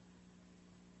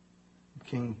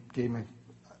 King gave me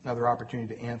another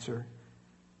opportunity to answer.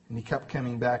 And he kept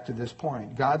coming back to this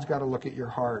point. God's got to look at your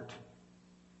heart.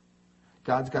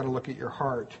 God's got to look at your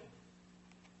heart.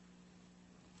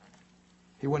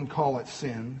 He wouldn't call it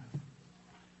sin.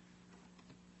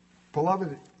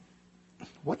 Beloved,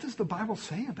 what does the Bible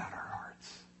say about our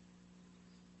hearts?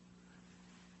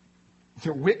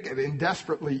 They're wicked and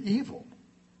desperately evil.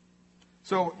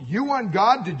 So you want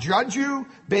God to judge you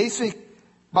basically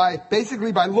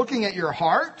by looking at your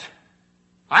heart?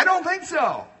 I don't think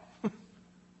so.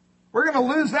 We're going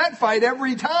to lose that fight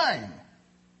every time.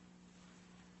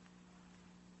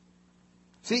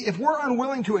 See, if we're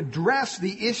unwilling to address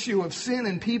the issue of sin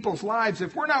in people's lives,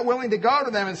 if we're not willing to go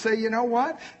to them and say, you know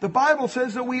what? The Bible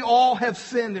says that we all have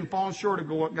sinned and fallen short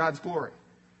of God's glory.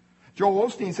 Joel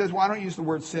Osteen says, well, I don't use the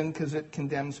word sin because it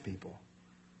condemns people.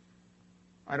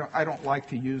 I don't like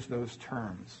to use those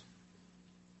terms.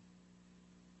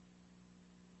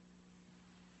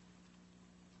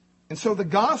 And so the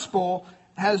gospel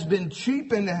has been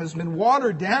cheapened, has been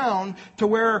watered down to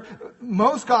where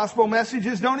most gospel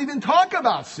messages don't even talk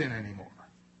about sin anymore.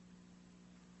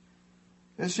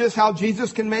 It's just how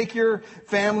Jesus can make your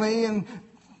family and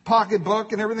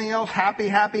pocketbook and everything else happy,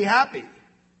 happy, happy.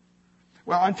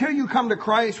 Well, until you come to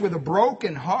Christ with a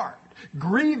broken heart,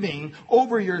 grieving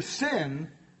over your sin,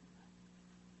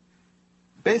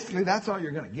 basically that's all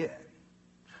you're going to get.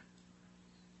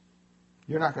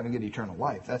 You're not going to get eternal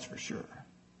life, that's for sure.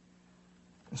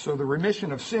 And so the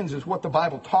remission of sins is what the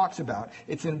Bible talks about.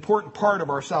 It's an important part of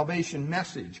our salvation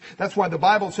message. That's why the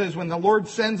Bible says when the Lord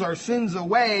sends our sins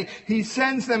away, He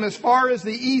sends them as far as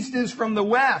the east is from the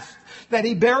west. That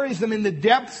He buries them in the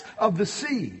depths of the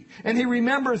sea. And He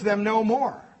remembers them no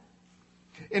more.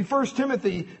 In 1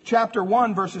 Timothy chapter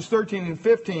 1, verses 13 and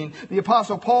 15, the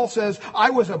Apostle Paul says,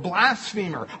 I was a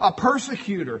blasphemer, a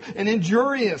persecutor, an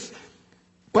injurious,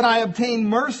 but I obtained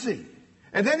mercy.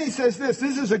 And then he says this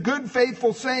is a good,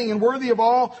 faithful saying and worthy of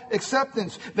all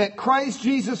acceptance, that Christ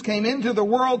Jesus came into the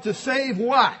world to save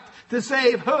what? To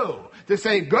save who? To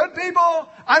save good people?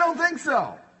 I don't think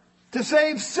so. To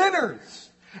save sinners.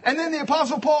 And then the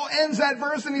Apostle Paul ends that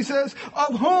verse and he says,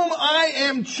 of whom I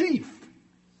am chief.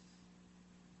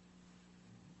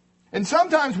 And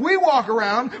sometimes we walk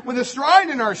around with a stride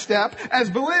in our step as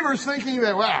believers thinking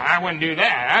that, well, I wouldn't do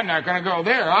that. I'm not going to go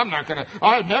there.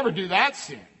 I'd never do that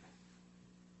sin.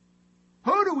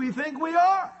 Who do we think we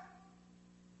are?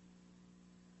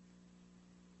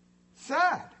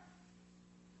 Sad.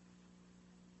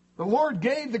 The Lord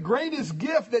gave the greatest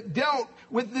gift that dealt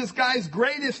with this guy's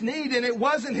greatest need, and it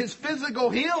wasn't his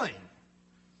physical healing.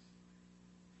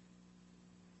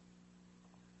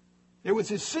 It was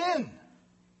his sin.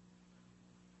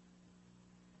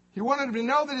 He wanted him to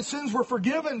know that his sins were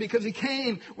forgiven because he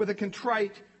came with a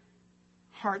contrite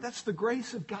heart. That's the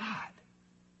grace of God.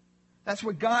 That's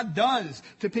what God does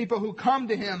to people who come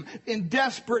to Him in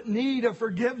desperate need of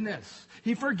forgiveness.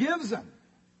 He forgives them.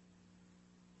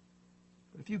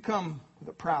 But if you come with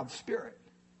a proud spirit,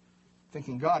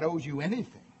 thinking God owes you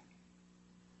anything,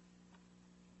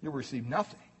 you'll receive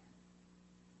nothing.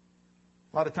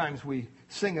 A lot of times we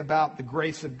sing about the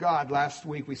grace of God. Last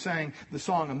week we sang the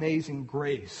song Amazing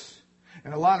Grace.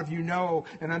 And a lot of you know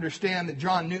and understand that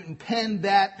John Newton penned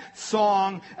that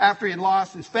song after he had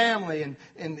lost his family in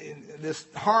this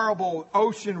horrible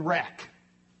ocean wreck.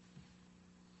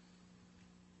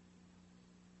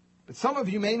 But some of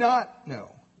you may not know.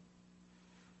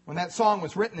 When that song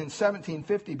was written in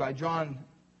 1750 by John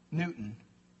Newton,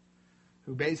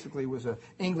 who basically was an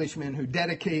Englishman who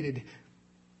dedicated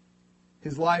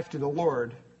his life to the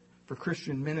Lord for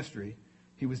Christian ministry,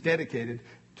 he was dedicated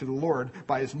to the Lord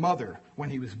by his mother when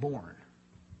he was born.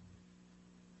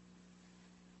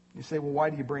 You say, well, why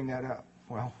do you bring that up?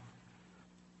 Well,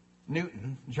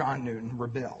 John Newton,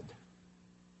 rebelled.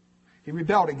 He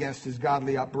rebelled against his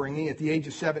godly upbringing. At the age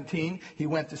of 17, he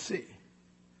went to sea.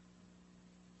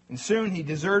 And soon he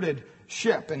deserted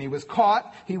ship and he was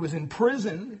caught. He was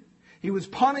imprisoned. He was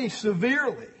punished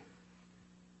severely.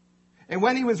 And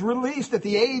when he was released at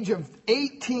the age of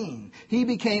 18, he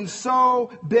became so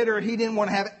bitter he didn't want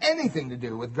to have anything to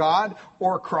do with God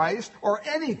or Christ or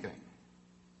anything.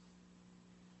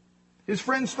 His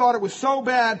friends thought it was so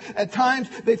bad, at times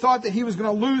they thought that he was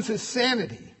going to lose his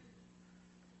sanity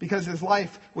because his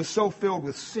life was so filled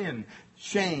with sin,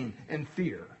 shame, and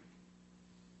fear.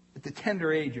 At the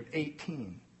tender age of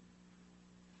 18.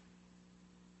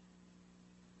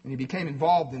 And he became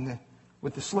involved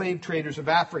with the slave traders of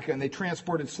Africa, and they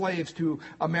transported slaves to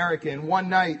America. And one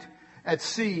night at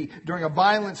sea, during a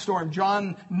violent storm,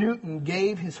 John Newton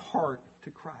gave his heart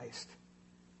to Christ.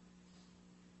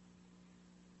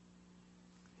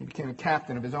 He became a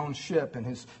captain of his own ship, and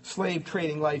his slave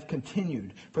trading life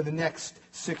continued for the next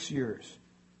 6 years.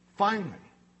 Finally,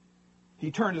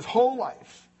 he turned his whole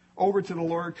life over to the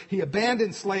Lord. He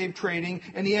abandoned slave trading,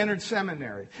 and he entered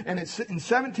seminary. And in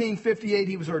 1758,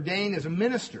 he was ordained as a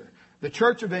minister. The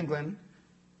Church of England,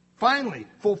 finally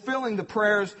fulfilling the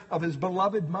prayers of his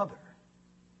beloved mother,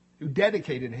 who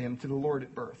dedicated him to the Lord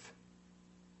at birth.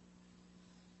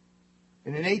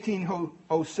 And in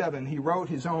 1807, he wrote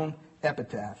his own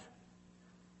epitaph.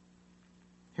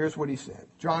 Here's what he said.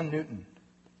 John Newton,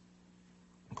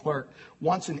 clerk,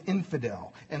 once an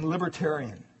infidel and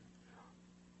libertarian,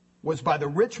 was by the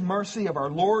rich mercy of our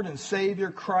Lord and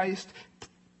Savior Christ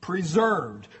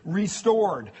preserved,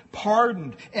 restored,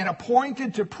 pardoned, and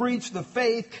appointed to preach the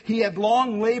faith he had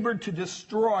long labored to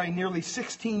destroy nearly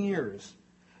 16 years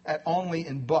at Olney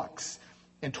and Bucks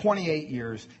and 28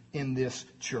 years in this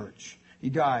church. He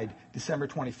died December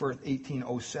 21st,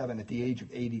 1807 at the age of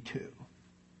 82.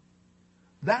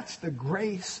 That's the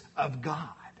grace of God.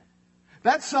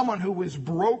 That's someone who was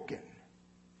broken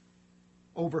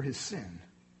over his sin,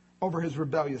 over his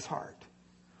rebellious heart.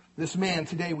 This man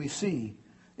today we see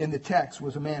in the text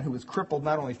was a man who was crippled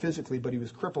not only physically, but he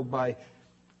was crippled by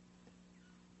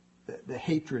the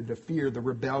hatred, the fear, the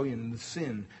rebellion, the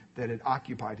sin that had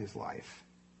occupied his life.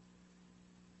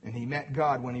 And he met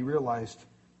God when he realized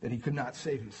that he could not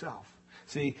save himself.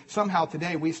 See, somehow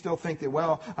today we still think that,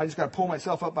 well, I just got to pull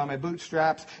myself up by my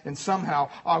bootstraps and somehow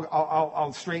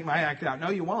I'll straighten my act out. No,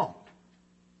 you won't.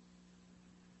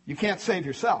 You can't save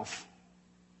yourself.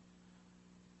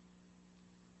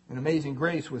 An Amazing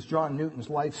Grace was John Newton's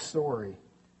life story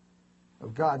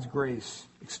of God's grace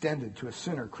extended to a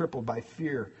sinner crippled by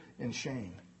fear and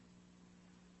shame.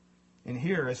 And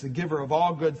here, as the giver of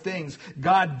all good things,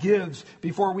 God gives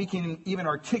before we can even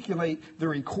articulate the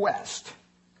request.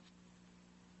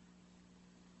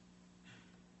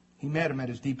 He met him at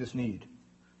his deepest need,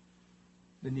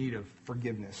 the need of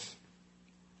forgiveness.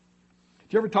 Do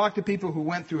you ever talk to people who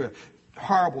went through a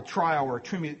horrible trial or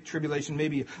tribulation,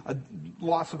 maybe a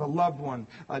loss of a loved one,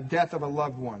 a death of a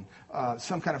loved one,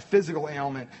 some kind of physical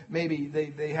ailment, maybe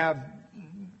they have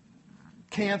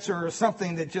cancer or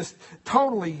something that just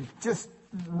totally just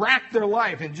racked their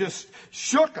life and just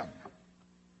shook them.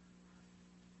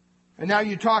 And now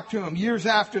you talk to them years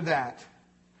after that.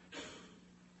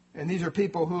 And these are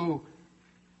people who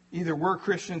either were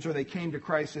Christians or they came to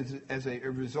Christ as a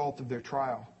result of their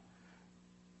trial.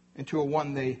 And to a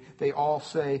one, they all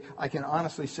say, I can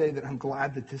honestly say that I'm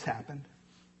glad that this happened.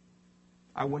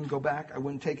 I wouldn't go back. I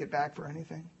wouldn't take it back for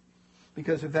anything.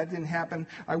 Because if that didn't happen,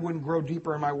 I wouldn't grow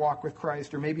deeper in my walk with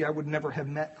Christ, or maybe I would never have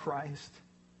met Christ.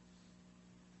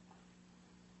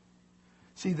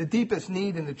 See, the deepest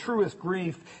need and the truest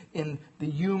grief in the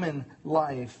human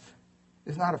life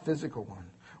is not a physical one.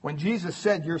 When Jesus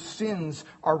said, your sins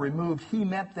are removed, he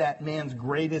met that man's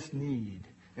greatest need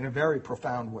in a very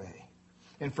profound way.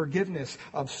 And forgiveness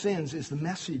of sins is the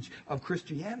message of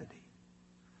Christianity.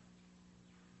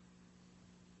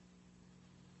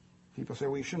 People say,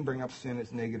 well, you shouldn't bring up sin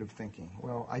as negative thinking.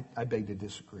 Well, I beg to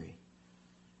disagree.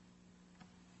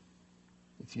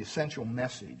 It's the essential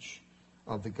message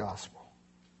of the gospel.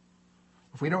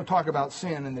 If we don't talk about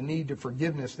sin and the need to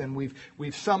forgiveness, then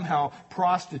we've somehow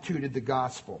prostituted the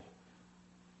gospel.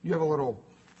 You have a little,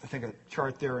 I think, a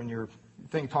chart there in your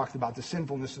thing talks about the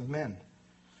sinfulness of men.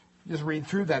 Just read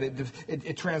through that.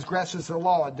 It transgresses the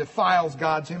law. It defiles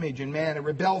God's image in man. It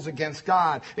rebels against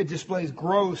God. It displays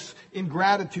gross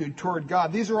ingratitude toward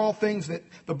God. These are all things that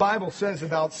the Bible says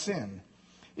about sin.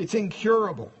 It's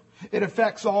incurable. It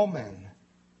affects all men.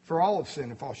 For all of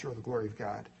sin and fall short of the glory of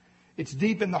God. It's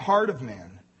deep in the heart of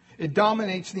man. It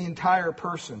dominates the entire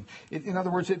person. In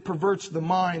other words, it perverts the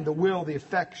mind, the will, the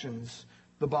affections,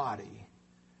 the body.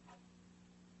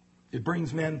 It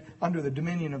brings men under the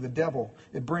dominion of the devil.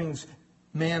 It brings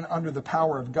man under the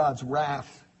power of God's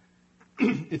wrath.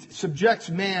 It subjects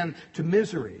man to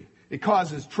misery. It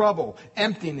causes trouble,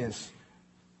 emptiness,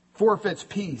 forfeits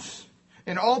peace.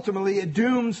 And ultimately, it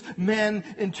dooms men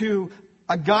into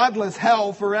a godless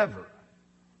hell forever.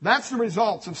 That's the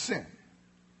results of sin.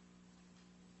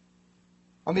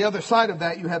 On the other side of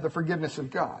that, you have the forgiveness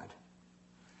of God.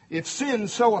 If sin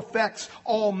so affects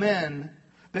all men,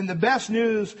 then the best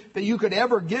news that you could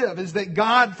ever give is that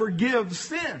God forgives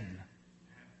sin.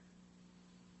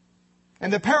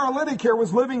 And the paralytic here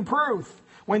was living proof.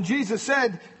 When Jesus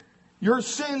said, your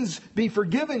sins be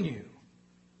forgiven you.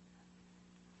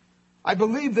 I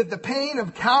believe that the pain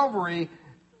of Calvary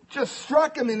just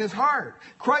struck him in his heart.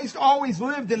 Christ always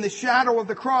lived in the shadow of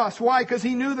the cross. Why? Because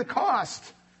he knew the cost.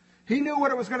 He knew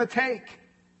what it was going to take.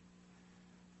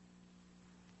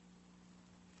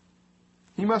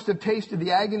 He must have tasted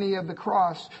the agony of the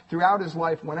cross throughout his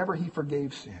life whenever he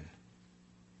forgave sin.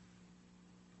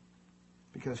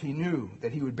 Because he knew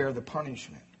that he would bear the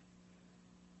punishment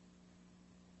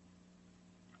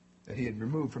that he had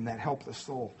removed from that helpless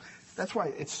soul. That's why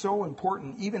it's so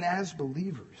important, even as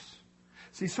believers.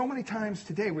 See, so many times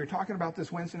today, we were talking about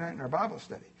this Wednesday night in our Bible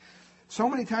study. So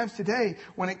many times today,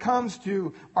 when it comes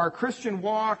to our Christian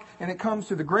walk, and it comes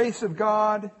to the grace of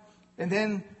God, and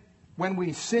then when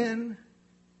we sin,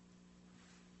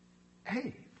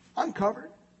 hey, I'm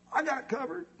covered. I got it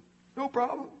covered. No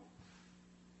problem.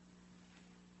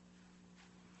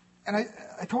 And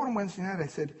I told him Wednesday night, I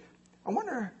said, I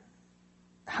wonder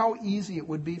how easy it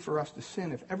would be for us to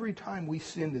sin if every time we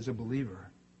sinned as a believer,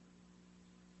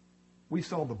 we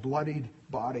saw the bloodied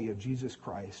body of Jesus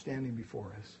Christ standing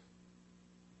before us.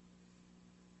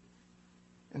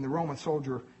 And the Roman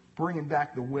soldier bringing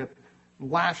back the whip,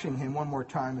 lashing him one more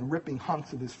time and ripping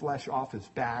hunks of his flesh off his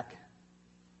back.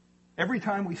 Every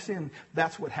time we sin,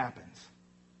 that's what happens.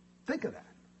 Think of that.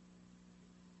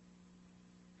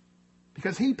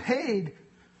 Because he paid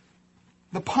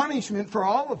the punishment for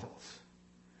all of us.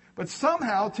 But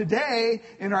somehow today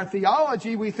in our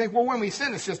theology we think, well, when we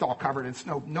sin it's just all covered. It's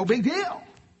no big deal.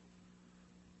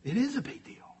 It is a big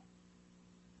deal.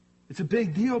 It's a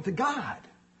big deal to God.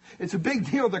 It's a big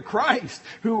deal to Christ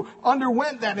who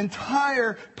underwent that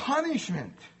entire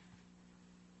punishment.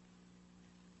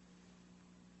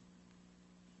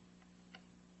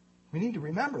 We need to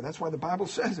remember, that's why the Bible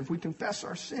says if we confess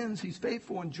our sins, He's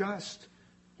faithful and just.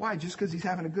 Why? Just because He's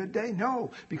having a good day?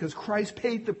 No, because Christ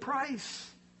paid the price.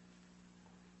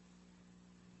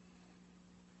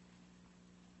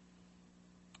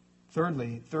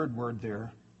 Thirdly, third word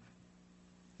there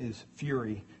is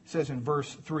fury. It says in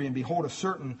verse 3, and behold, a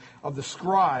certain of the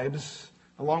scribes,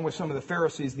 along with some of the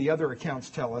Pharisees, the other accounts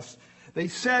tell us, they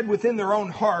said within their own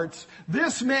hearts,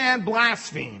 this man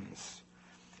blasphemes.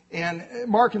 And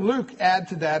Mark and Luke add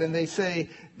to that, and they say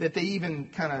that they even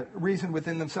kind of reason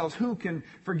within themselves, who can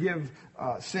forgive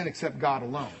sin except God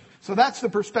alone? So that's the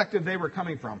perspective they were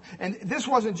coming from. And this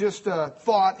wasn't just a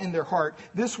thought in their heart.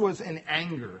 This was an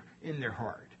anger in their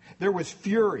heart. There was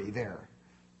fury there.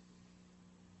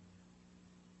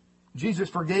 Jesus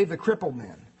forgave the crippled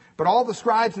man. But all the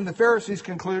scribes and the Pharisees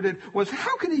concluded was,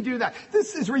 how could he do that?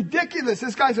 This is ridiculous.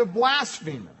 This guy's a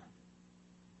blasphemer.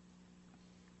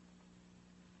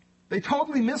 They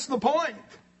totally missed the point.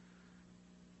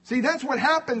 See, that's what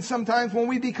happens sometimes when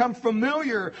we become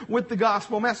familiar with the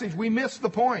gospel message. We miss the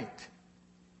point.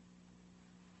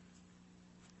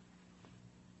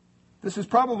 This is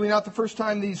probably not the first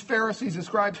time these Pharisees and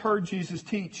scribes heard Jesus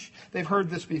teach. They've heard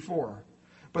this before.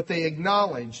 But they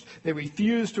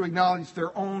refused to acknowledge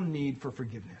their own need for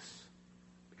forgiveness.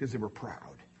 Because they were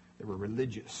proud. They were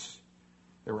religious.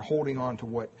 They were holding on to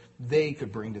what they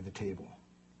could bring to the table.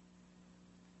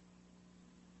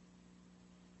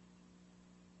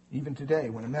 Even today,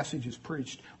 when a message is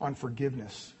preached on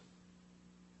forgiveness,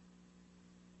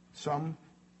 some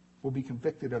will be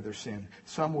convicted of their sin.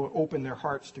 Some will open their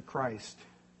hearts to Christ.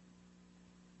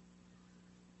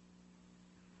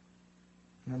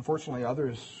 And unfortunately,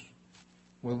 others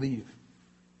will leave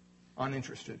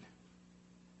uninterested,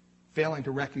 failing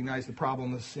to recognize the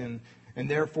problem of sin, and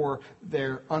therefore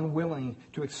they're unwilling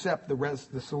to accept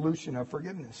the solution of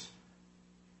forgiveness.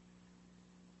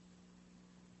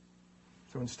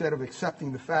 So instead of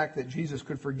accepting the fact that Jesus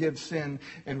could forgive sin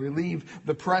and relieve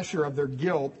the pressure of their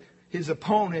guilt, his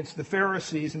opponents, the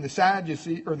Pharisees and the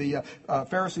Sadducees, or the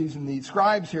Pharisees and the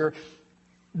scribes here,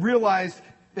 realized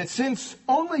that since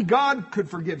only God could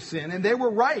forgive sin, and they were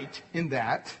right in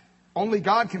that, only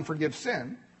God can forgive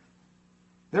sin,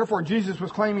 therefore Jesus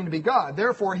was claiming to be God.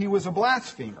 Therefore he was a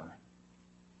blasphemer.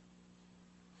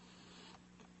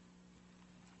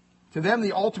 To them,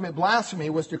 the ultimate blasphemy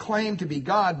was to claim to be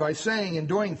God by saying and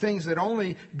doing things that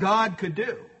only God could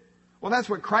do. Well, that's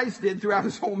what Christ did throughout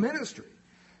his whole ministry.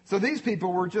 So these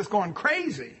people were just going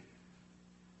crazy.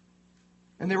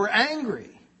 And they were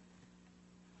angry.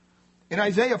 In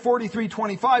Isaiah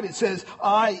 43:25, it says,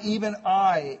 I, even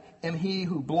I, am he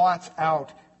who blots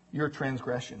out your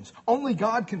transgressions. Only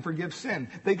God can forgive sin.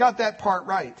 They got that part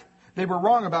right. They were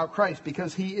wrong about Christ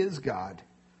because he is God.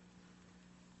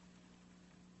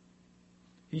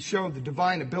 He showed the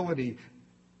divine ability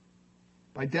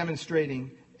by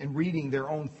demonstrating and reading their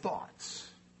own thoughts.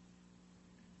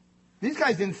 These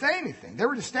guys didn't say anything. They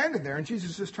were just standing there, and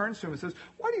Jesus just turns to them and says,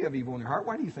 why do you have evil in your heart?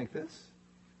 Why do you think this?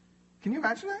 Can you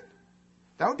imagine that?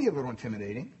 That would be a little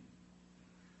intimidating.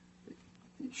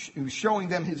 He was showing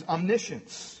them his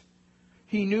omniscience.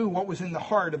 He knew what was in the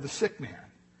heart of the sick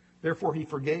man. Therefore, he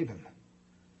forgave him.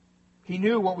 He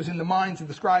knew what was in the minds of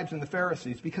the scribes and the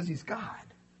Pharisees because he's God.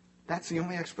 That's the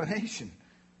only explanation.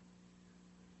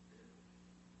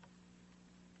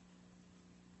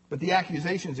 But the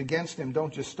accusations against him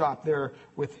don't just stop there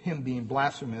with him being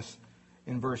blasphemous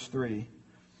in verse 3.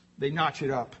 They notch it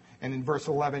up. And in verse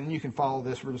 11, you can follow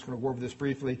this. We're just going to go over this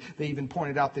briefly. They even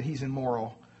pointed out that he's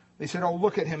immoral. They said, oh,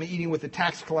 look at him eating with the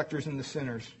tax collectors and the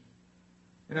sinners.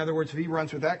 In other words, if he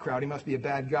runs with that crowd, he must be a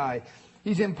bad guy.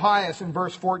 He's impious in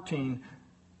verse 14.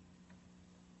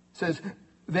 It says,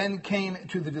 then came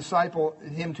to the disciple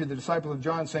of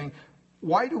John, saying,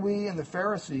 why do we and the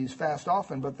Pharisees fast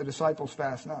often, but the disciples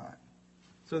fast not?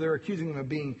 So they're accusing him of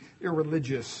being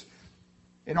irreligious.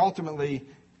 And ultimately,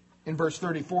 in verse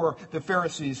 34, the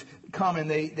Pharisees come and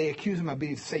they accuse him of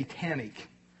being satanic.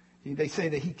 They say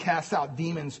that he casts out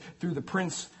demons through the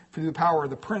power of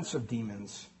the prince of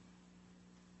demons.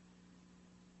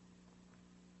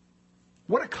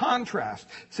 What a contrast.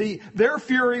 See, their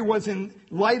fury was in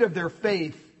light of their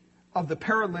faith of the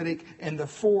paralytic and the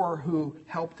four who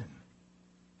helped him.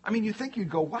 I mean, you think you'd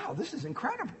go, wow, this is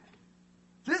incredible.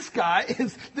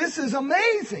 This is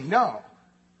amazing. No,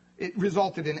 it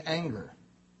resulted in anger.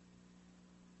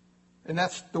 And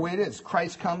that's the way it is.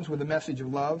 Christ comes with a message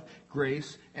of love,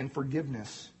 grace, and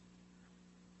forgiveness.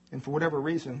 And for whatever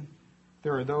reason,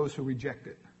 there are those who reject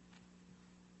it.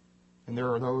 And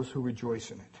there are those who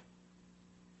rejoice in it.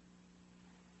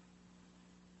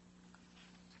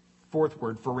 Fourth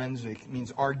word, forensic,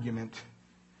 means argument.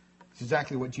 It's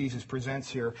exactly what Jesus presents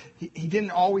here. He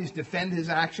didn't always defend his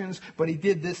actions, but he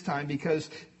did this time because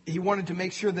he wanted to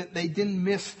make sure that they didn't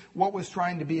miss what was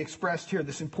trying to be expressed here,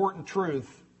 this important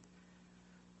truth.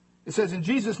 It says, in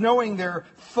Jesus knowing their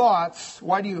thoughts,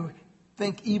 why do you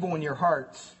think evil in your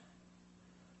hearts?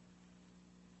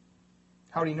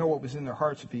 How do you know what was in their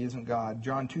hearts if he isn't God?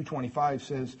 John 2:25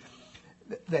 says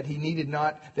that he needed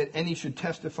not that any should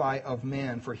testify of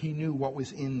man, for he knew what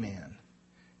was in man.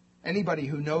 Anybody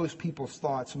who knows people's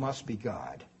thoughts must be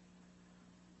God.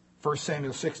 1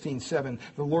 Samuel 16:7,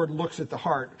 the Lord looks at the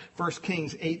heart. 1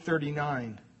 Kings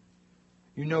 8:39,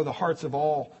 you know the hearts of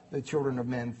all the children of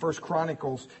men. 1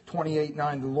 Chronicles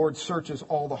 28:9, the Lord searches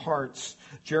all the hearts.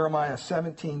 Jeremiah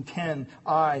 17:10,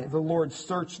 the Lord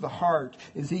search the heart.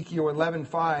 Ezekiel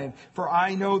 11:5, for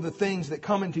I know the things that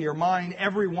come into your mind,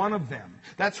 every one of them.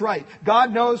 That's right.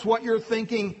 God knows what you're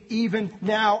thinking even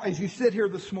now as you sit here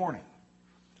this morning.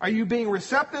 Are you being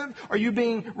receptive? Are you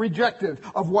being rejective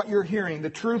of what you're hearing? The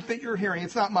truth that you're hearing.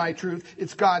 It's not my truth.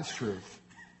 It's God's truth.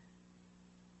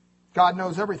 God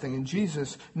knows everything. And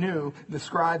Jesus knew the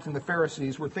scribes and the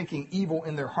Pharisees were thinking evil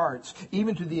in their hearts,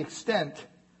 even to the extent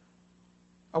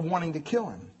of wanting to kill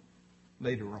him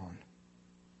later on.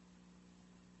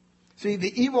 See,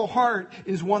 the evil heart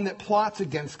is one that plots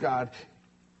against God,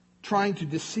 trying to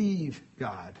deceive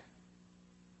God.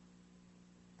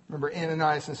 Remember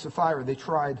Ananias and Sapphira, they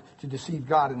tried to deceive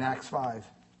God in Acts 5.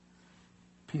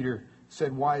 Peter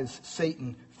said, why has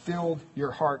Satan filled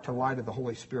your heart to lie to the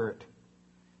Holy Spirit?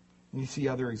 And you see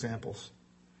other examples.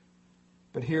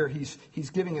 But here he's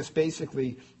giving us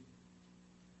basically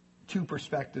two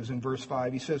perspectives in verse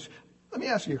 5. He says, let me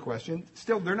ask you a question.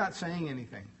 Still, they're not saying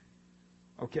anything.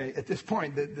 Okay, at this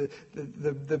point,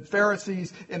 the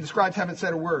Pharisees and the scribes haven't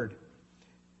said a word.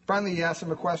 Finally, he asks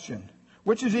them a question.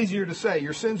 Which is easier to say,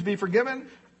 your sins be forgiven,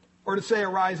 or to say,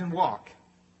 arise and walk?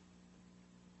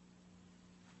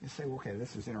 You say, well, okay,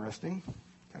 this is interesting.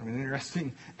 Kind of an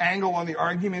interesting angle on the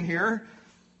argument here.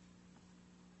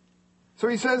 So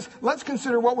he says, let's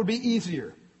consider what would be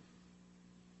easier.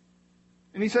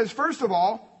 And he says, first of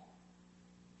all,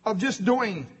 of just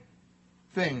doing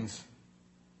things.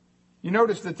 You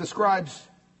notice that the scribes,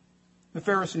 the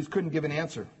Pharisees, couldn't give an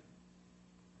answer.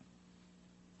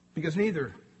 Because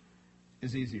neither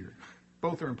is easier.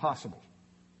 Both are impossible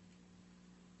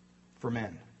for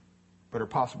men, but are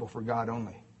possible for God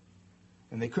only.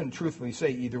 And they couldn't truthfully say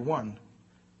either one,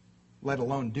 let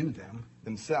alone do them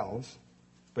themselves.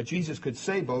 But Jesus could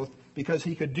say both because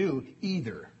he could do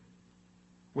either.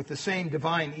 With the same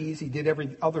divine ease he did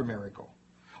every other miracle.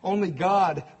 Only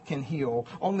God can heal.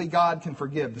 Only God can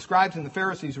forgive. The scribes and the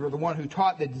Pharisees were the one who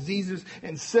taught that diseases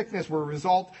and sickness were a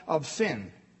result of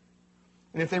sin.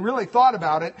 And if they really thought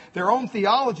about it, their own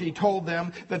theology told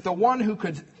them that the one who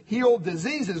could heal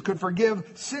diseases could forgive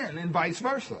sin and vice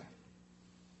versa.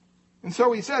 And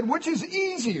so he said, which is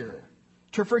easier,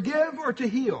 to forgive or to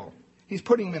heal? He's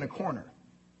putting him in a corner.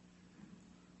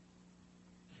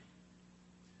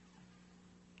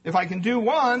 If I can do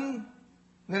one,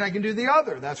 then I can do the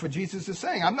other. That's what Jesus is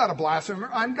saying. I'm not a blasphemer.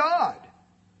 I'm God.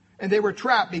 And they were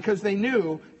trapped because they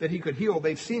knew that he could heal.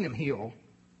 They've seen him heal.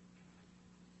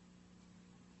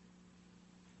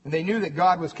 And they knew that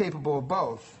God was capable of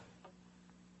both.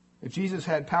 If Jesus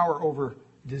had power over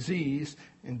disease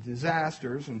and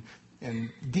disasters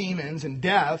and demons and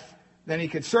death, then he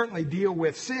could certainly deal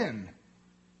with sin.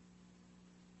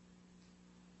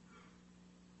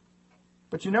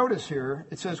 But you notice here,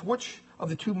 it says, which of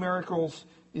the two miracles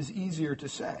is easier to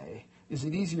say? Is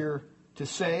it easier to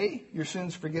say your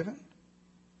sins forgiven?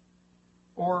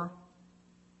 Or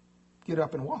get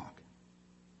up and walk?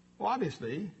 Well,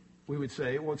 obviously, we would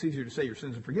say, well, it's easier to say your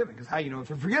sins are forgiven, because how do you know if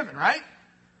they're forgiven, right?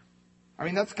 I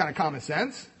mean, that's kind of common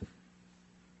sense.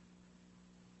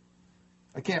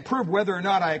 I can't prove whether or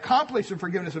not I accomplish the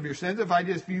forgiveness of your sins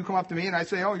if you come up to me and I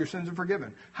say, oh, your sins are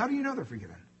forgiven. How do you know they're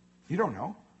forgiven? You don't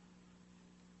know.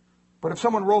 But if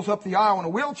someone rolls up the aisle in a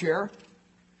wheelchair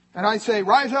and I say,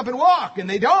 rise up and walk, and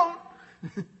they don't,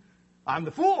 I'm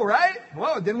the fool, right?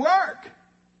 Well, it didn't work.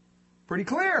 Pretty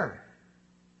clear.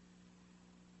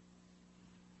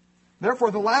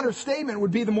 Therefore, the latter statement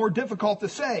would be the more difficult to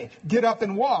say. Get up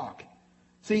and walk.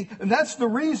 See, and that's the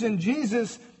reason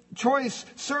Jesus' choice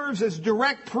serves as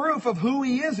direct proof of who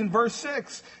he is in verse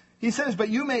 6. He says, that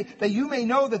you may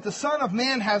know that the Son of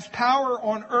Man has power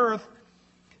on earth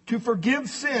to forgive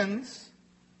sins.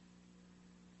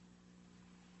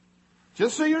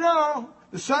 Just so you know,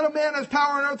 the Son of Man has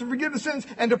power on earth to forgive the sins.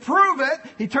 And to prove it,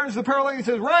 he turns to the paralytic and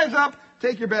says, rise up,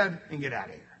 take your bed, and get out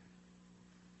of here.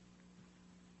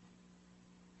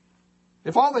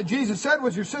 If all that Jesus said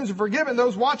was your sins are forgiven,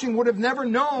 those watching would have never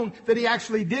known that he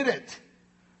actually did it.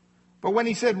 But when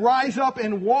he said, rise up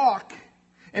and walk,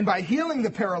 and by healing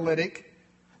the paralytic,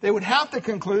 they would have to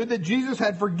conclude that Jesus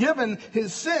had forgiven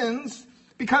his sins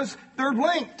because they're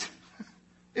linked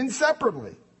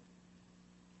inseparably.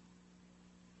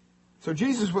 So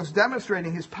Jesus was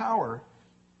demonstrating his power,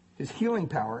 his healing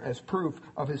power, as proof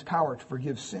of his power to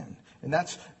forgive sin. And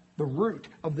that's the root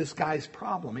of this guy's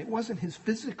problem. It wasn't his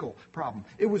physical problem.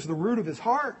 It was the root of his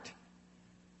heart.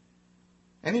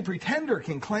 Any pretender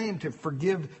can claim to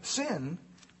forgive sin,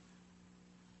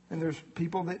 and there's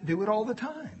people that do it all the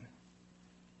time.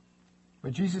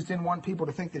 But Jesus didn't want people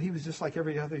to think that he was just like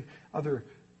every other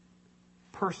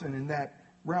person in that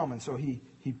realm, and so he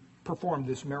performed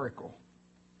this miracle.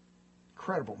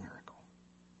 Incredible miracle.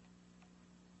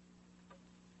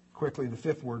 Quickly, the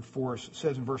fifth word for us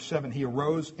says in verse 7, he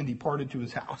arose and departed to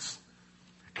his house.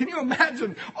 Can you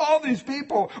imagine? All these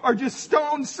people are just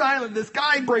stone silent. This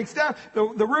guy breaks down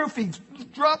the roof. He's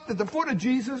dropped at the foot of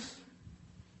Jesus.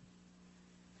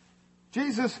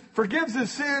 Jesus forgives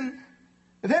his sin.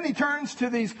 And then he turns to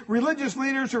these religious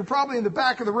leaders who are probably in the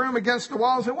back of the room against the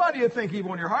wall and says, why do you think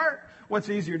evil in your heart? What's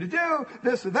easier to do?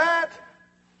 This or that?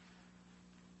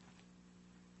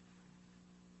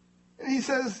 And he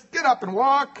says, get up and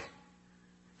walk.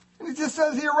 And he just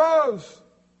says he arose.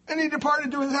 And he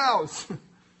departed to his house.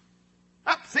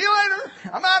 See you later.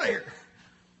 I'm out of here.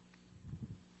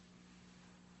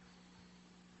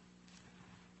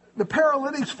 The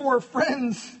paralytic's four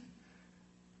friends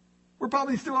were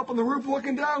probably still up on the roof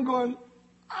looking down going,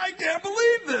 I can't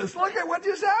believe this. Look at what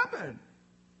just happened.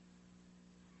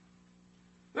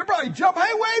 They're probably jumping,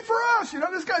 hey, wait for us.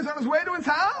 This guy's on his way to his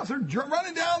house. They're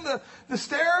running down the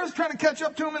stairs, trying to catch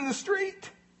up to him in the street.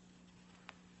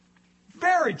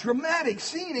 Very dramatic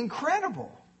scene,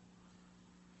 incredible.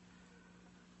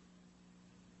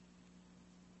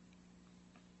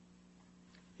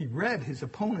 He read his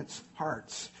opponent's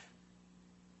hearts.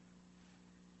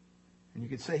 And you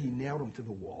could say he nailed them to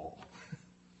the wall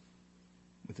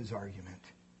with his argument.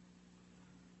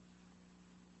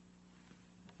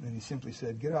 And then he simply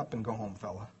said, get up and go home,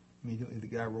 fella. Immediately the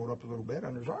guy rolled up a little bed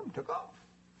under his arm and took off.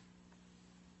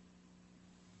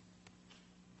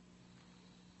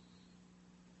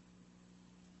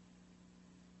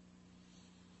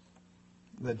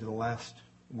 Led to the last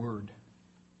word.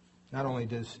 Not only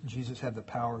does Jesus have the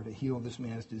power to heal this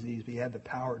man's disease, but he had the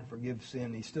power to forgive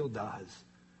sin. He still does.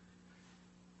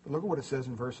 But look at what it says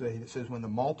in verse 8. It says, when the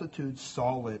multitude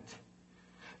saw it,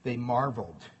 they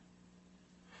marveled.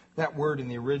 That word in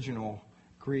the original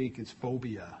Greek is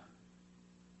phobia,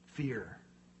 fear.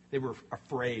 They were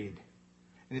afraid.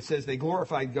 And it says they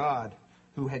glorified God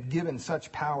who had given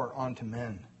such power unto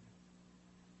men.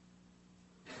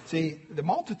 See, the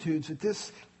multitudes at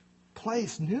this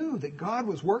place knew that God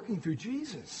was working through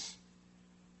Jesus.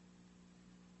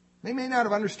 They may not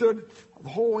have understood the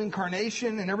whole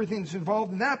incarnation and everything that's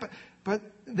involved in that, but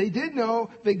they did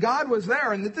know that God was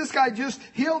there and that this guy just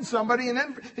healed somebody and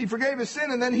then he forgave his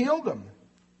sin and then healed them.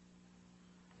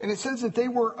 And it says that they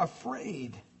were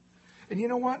afraid. And you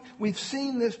know what? We've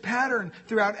seen this pattern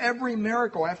throughout every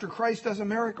miracle. After Christ does a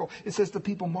miracle, it says the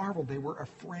people marveled. They were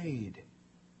afraid.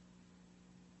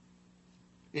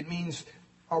 It means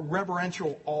a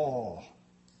reverential awe.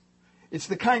 It's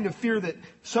the kind of fear that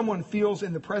someone feels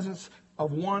in the presence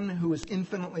of one who is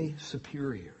infinitely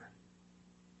superior.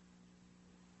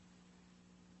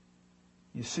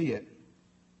 You see it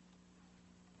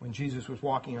when Jesus was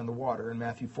walking on the water in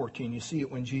Matthew 14. You see it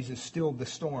when Jesus stilled the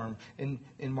storm in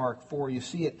Mark 4. You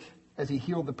see it as he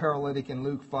healed the paralytic in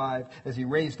Luke 5, as he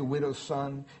raised the widow's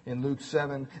son in Luke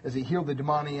 7, as he healed the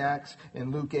demoniacs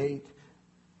in Luke 8.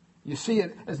 You see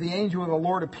it as the angel of the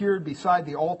Lord appeared beside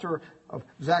the altar of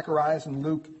Zacharias in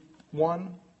Luke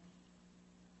 1.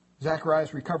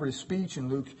 Zacharias recovered his speech in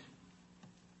Luke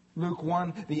Luke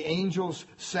 1, the angels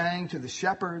sang to the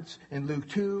shepherds. In Luke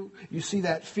 2, you see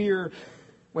that fear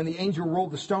when the angel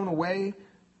rolled the stone away.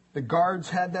 The guards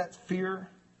had that fear.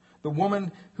 The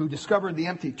woman who discovered the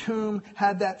empty tomb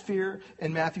had that fear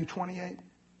in Matthew 28.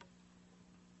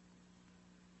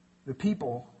 The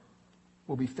people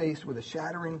will be faced with a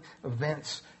shattering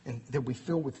events and they'll be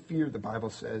filled with fear, the Bible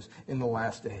says, in the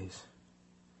last days.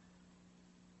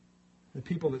 The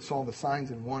people that saw the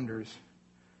signs and wonders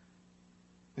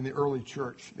in the early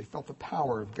church, they felt the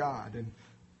power of God. And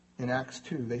in Acts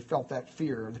 2, they felt that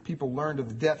fear. The people learned of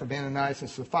the death of Ananias and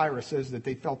Sapphira, says that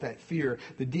they felt that fear.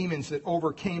 The demons that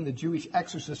overcame the Jewish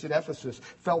exorcists at Ephesus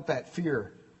felt that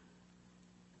fear.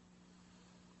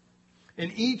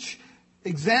 In each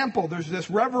example, there's this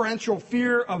reverential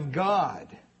fear of God.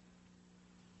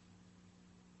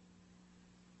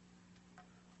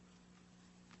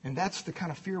 And that's the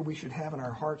kind of fear we should have in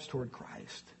our hearts toward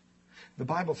Christ. The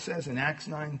Bible says in Acts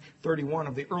 9:31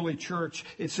 of the early church,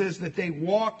 it says that they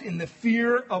walked in the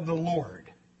fear of the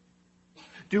Lord.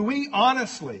 Do we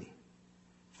honestly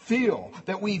feel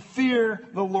that we fear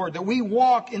the Lord, that we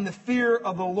walk in the fear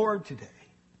of the Lord today?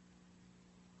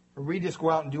 Or we just go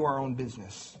out and do our own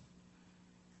business?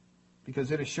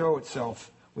 Because it'll show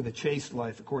itself with a chaste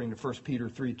life, according to 1 Peter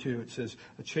 3:2. It says,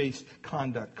 a chaste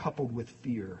conduct coupled with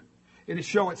fear. It'll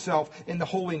show itself in the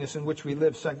holiness in which we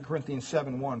live, 2 Corinthians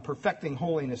 7:1, perfecting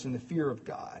holiness in the fear of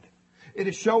God.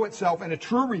 It'll show itself in a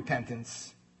true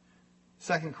repentance.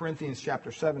 2 Corinthians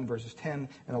chapter 7, verses 10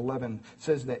 and 11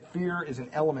 says that fear is an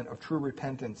element of true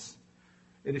repentance.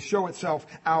 It'll show itself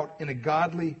out in a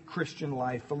godly Christian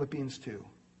life, Philippians 2,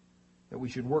 that we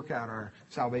should work out our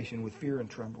salvation with fear and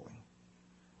trembling.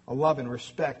 A love and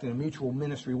respect and a mutual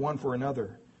ministry one for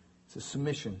another. It's a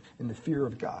submission in the fear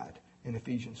of God in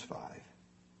Ephesians 5.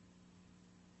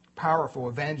 Powerful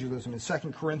evangelism in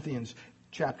 2 Corinthians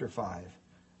chapter 5.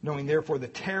 Knowing therefore the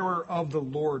terror of the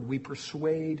Lord, we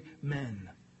persuade men.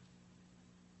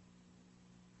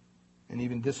 And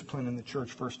even discipline in the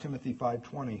church, 1 Timothy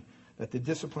 5:20, that the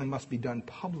discipline must be done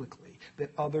publicly,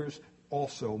 that others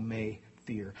also may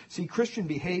fear. See, Christian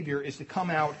behavior is to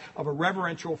come out of a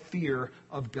reverential fear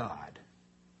of God.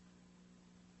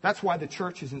 That's why the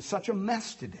church is in such a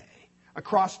mess today,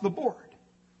 across the board.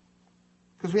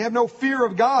 Because we have no fear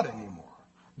of God anymore.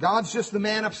 God's just the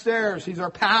man upstairs. He's our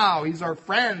pal. He's our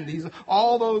friend. He's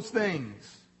all those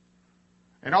things.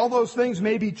 And all those things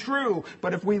may be true,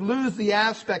 but if we lose the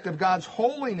aspect of God's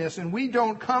holiness and we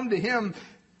don't come to Him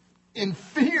in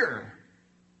fear,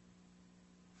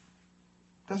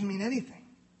 it doesn't mean anything.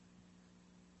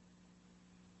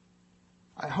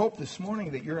 I hope this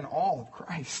morning that you're in awe of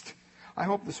Christ. I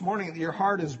hope this morning that your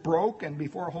heart is broken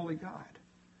before a holy God.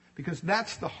 Because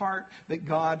that's the heart that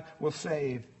God will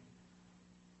save.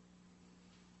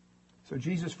 So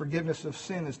Jesus' forgiveness of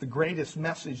sin is the greatest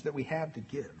message that we have to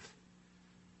give.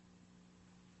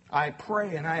 I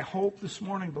pray and I hope this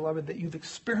morning, beloved, that you've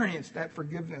experienced that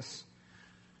forgiveness.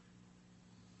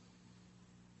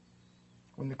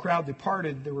 When the crowd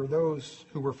departed, there were those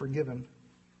who were forgiven.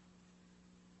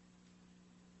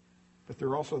 But there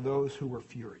are also those who were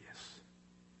furious.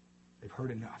 They've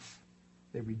heard enough.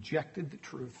 They rejected the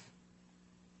truth.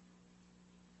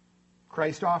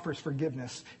 Christ offers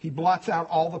forgiveness. He blots out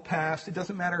all the past. It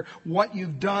doesn't matter what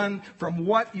you've done, from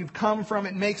what you've come from.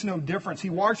 It makes no difference. He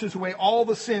washes away all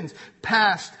the sins,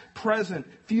 past, present,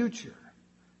 future.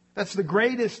 That's the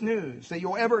greatest news that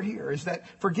you'll ever hear, is that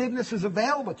forgiveness is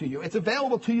available to you. It's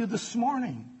available to you this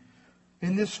morning.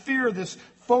 In this fear, this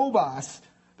phobos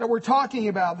that we're talking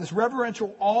about, this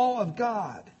reverential awe of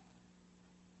God,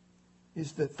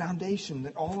 is the foundation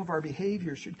that all of our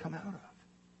behavior should come out of.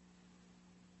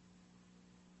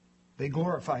 They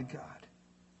glorified God.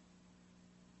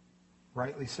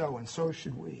 Rightly so, and so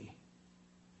should we.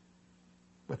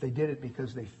 But they did it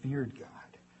because they feared God.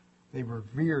 They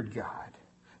revered God.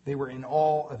 They were in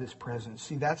awe of His presence.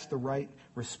 See, that's the right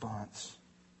response.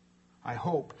 I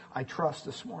hope, I trust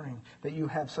this morning that you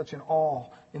have such an awe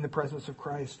in the presence of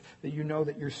Christ that you know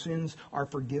that your sins are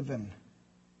forgiven.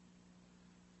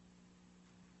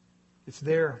 It's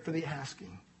there for the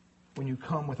asking when you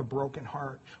come with a broken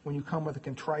heart, when you come with a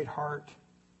contrite heart.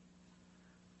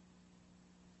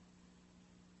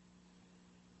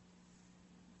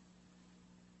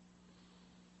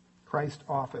 Christ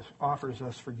offers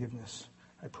us forgiveness.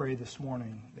 I pray this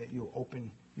morning that you'll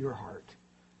open your heart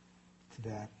to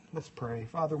that. Let's pray.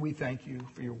 Father, we thank you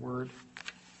for your word.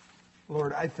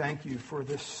 Lord, I thank you for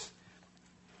this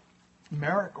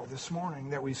miracle this morning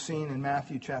that we've seen in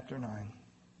Matthew chapter 9.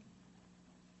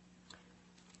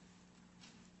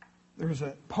 There's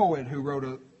a poet who wrote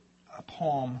a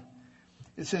poem.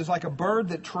 It says, like a bird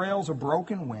that trails a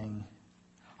broken wing,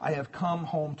 I have come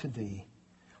home to thee,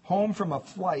 home from a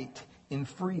flight in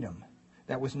freedom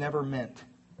that was never meant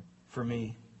for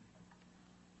me.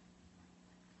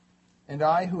 And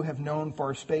I, who have known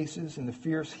far spaces in the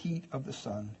fierce heat of the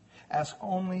sun, ask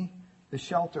only the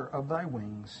shelter of thy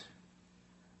wings,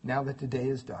 now that the day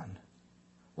is done.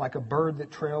 Like a bird that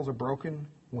trails a broken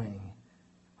wing,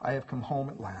 I have come home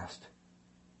at last.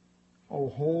 Oh,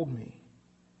 hold me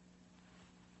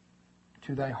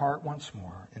to thy heart once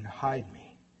more and hide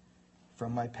me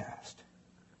from my past.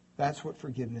 That's what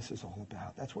forgiveness is all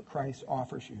about. That's what Christ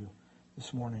offers you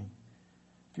this morning.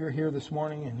 If you're here this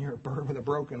morning and you're a bird with a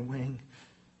broken wing,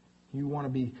 you want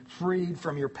to be freed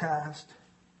from your past,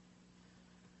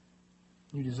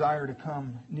 you desire to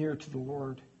come near to the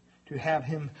Lord, to have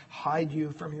Him hide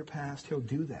you from your past, He'll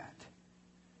do that.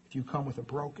 If you come with a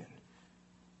broken,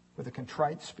 with a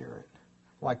contrite spirit,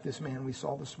 like this man we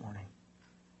saw this morning,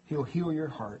 He'll heal your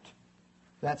heart.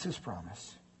 That's His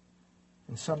promise.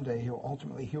 And someday He'll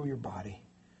ultimately heal your body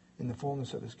in the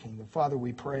fullness of His kingdom. Father,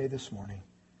 we pray this morning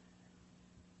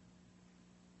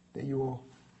that you will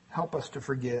help us to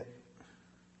forget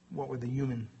what were the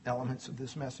human elements of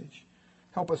this message.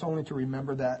 Help us only to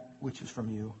remember that which is from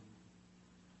you.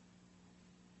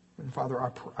 And Father,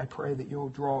 I pray that you'll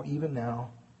draw even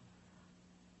now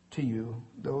to you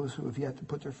those who have yet to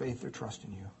put their faith, their trust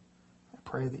in you. I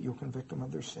pray that you'll convict them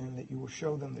of their sin, that you will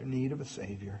show them their need of a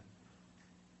Savior.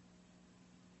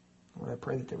 Lord, I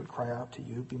pray that they would cry out to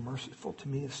you, be merciful to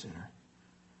me, a sinner.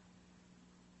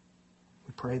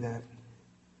 We pray that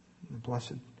in the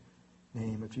blessed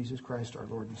name of Jesus Christ, our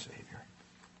Lord and Savior.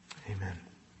 Amen.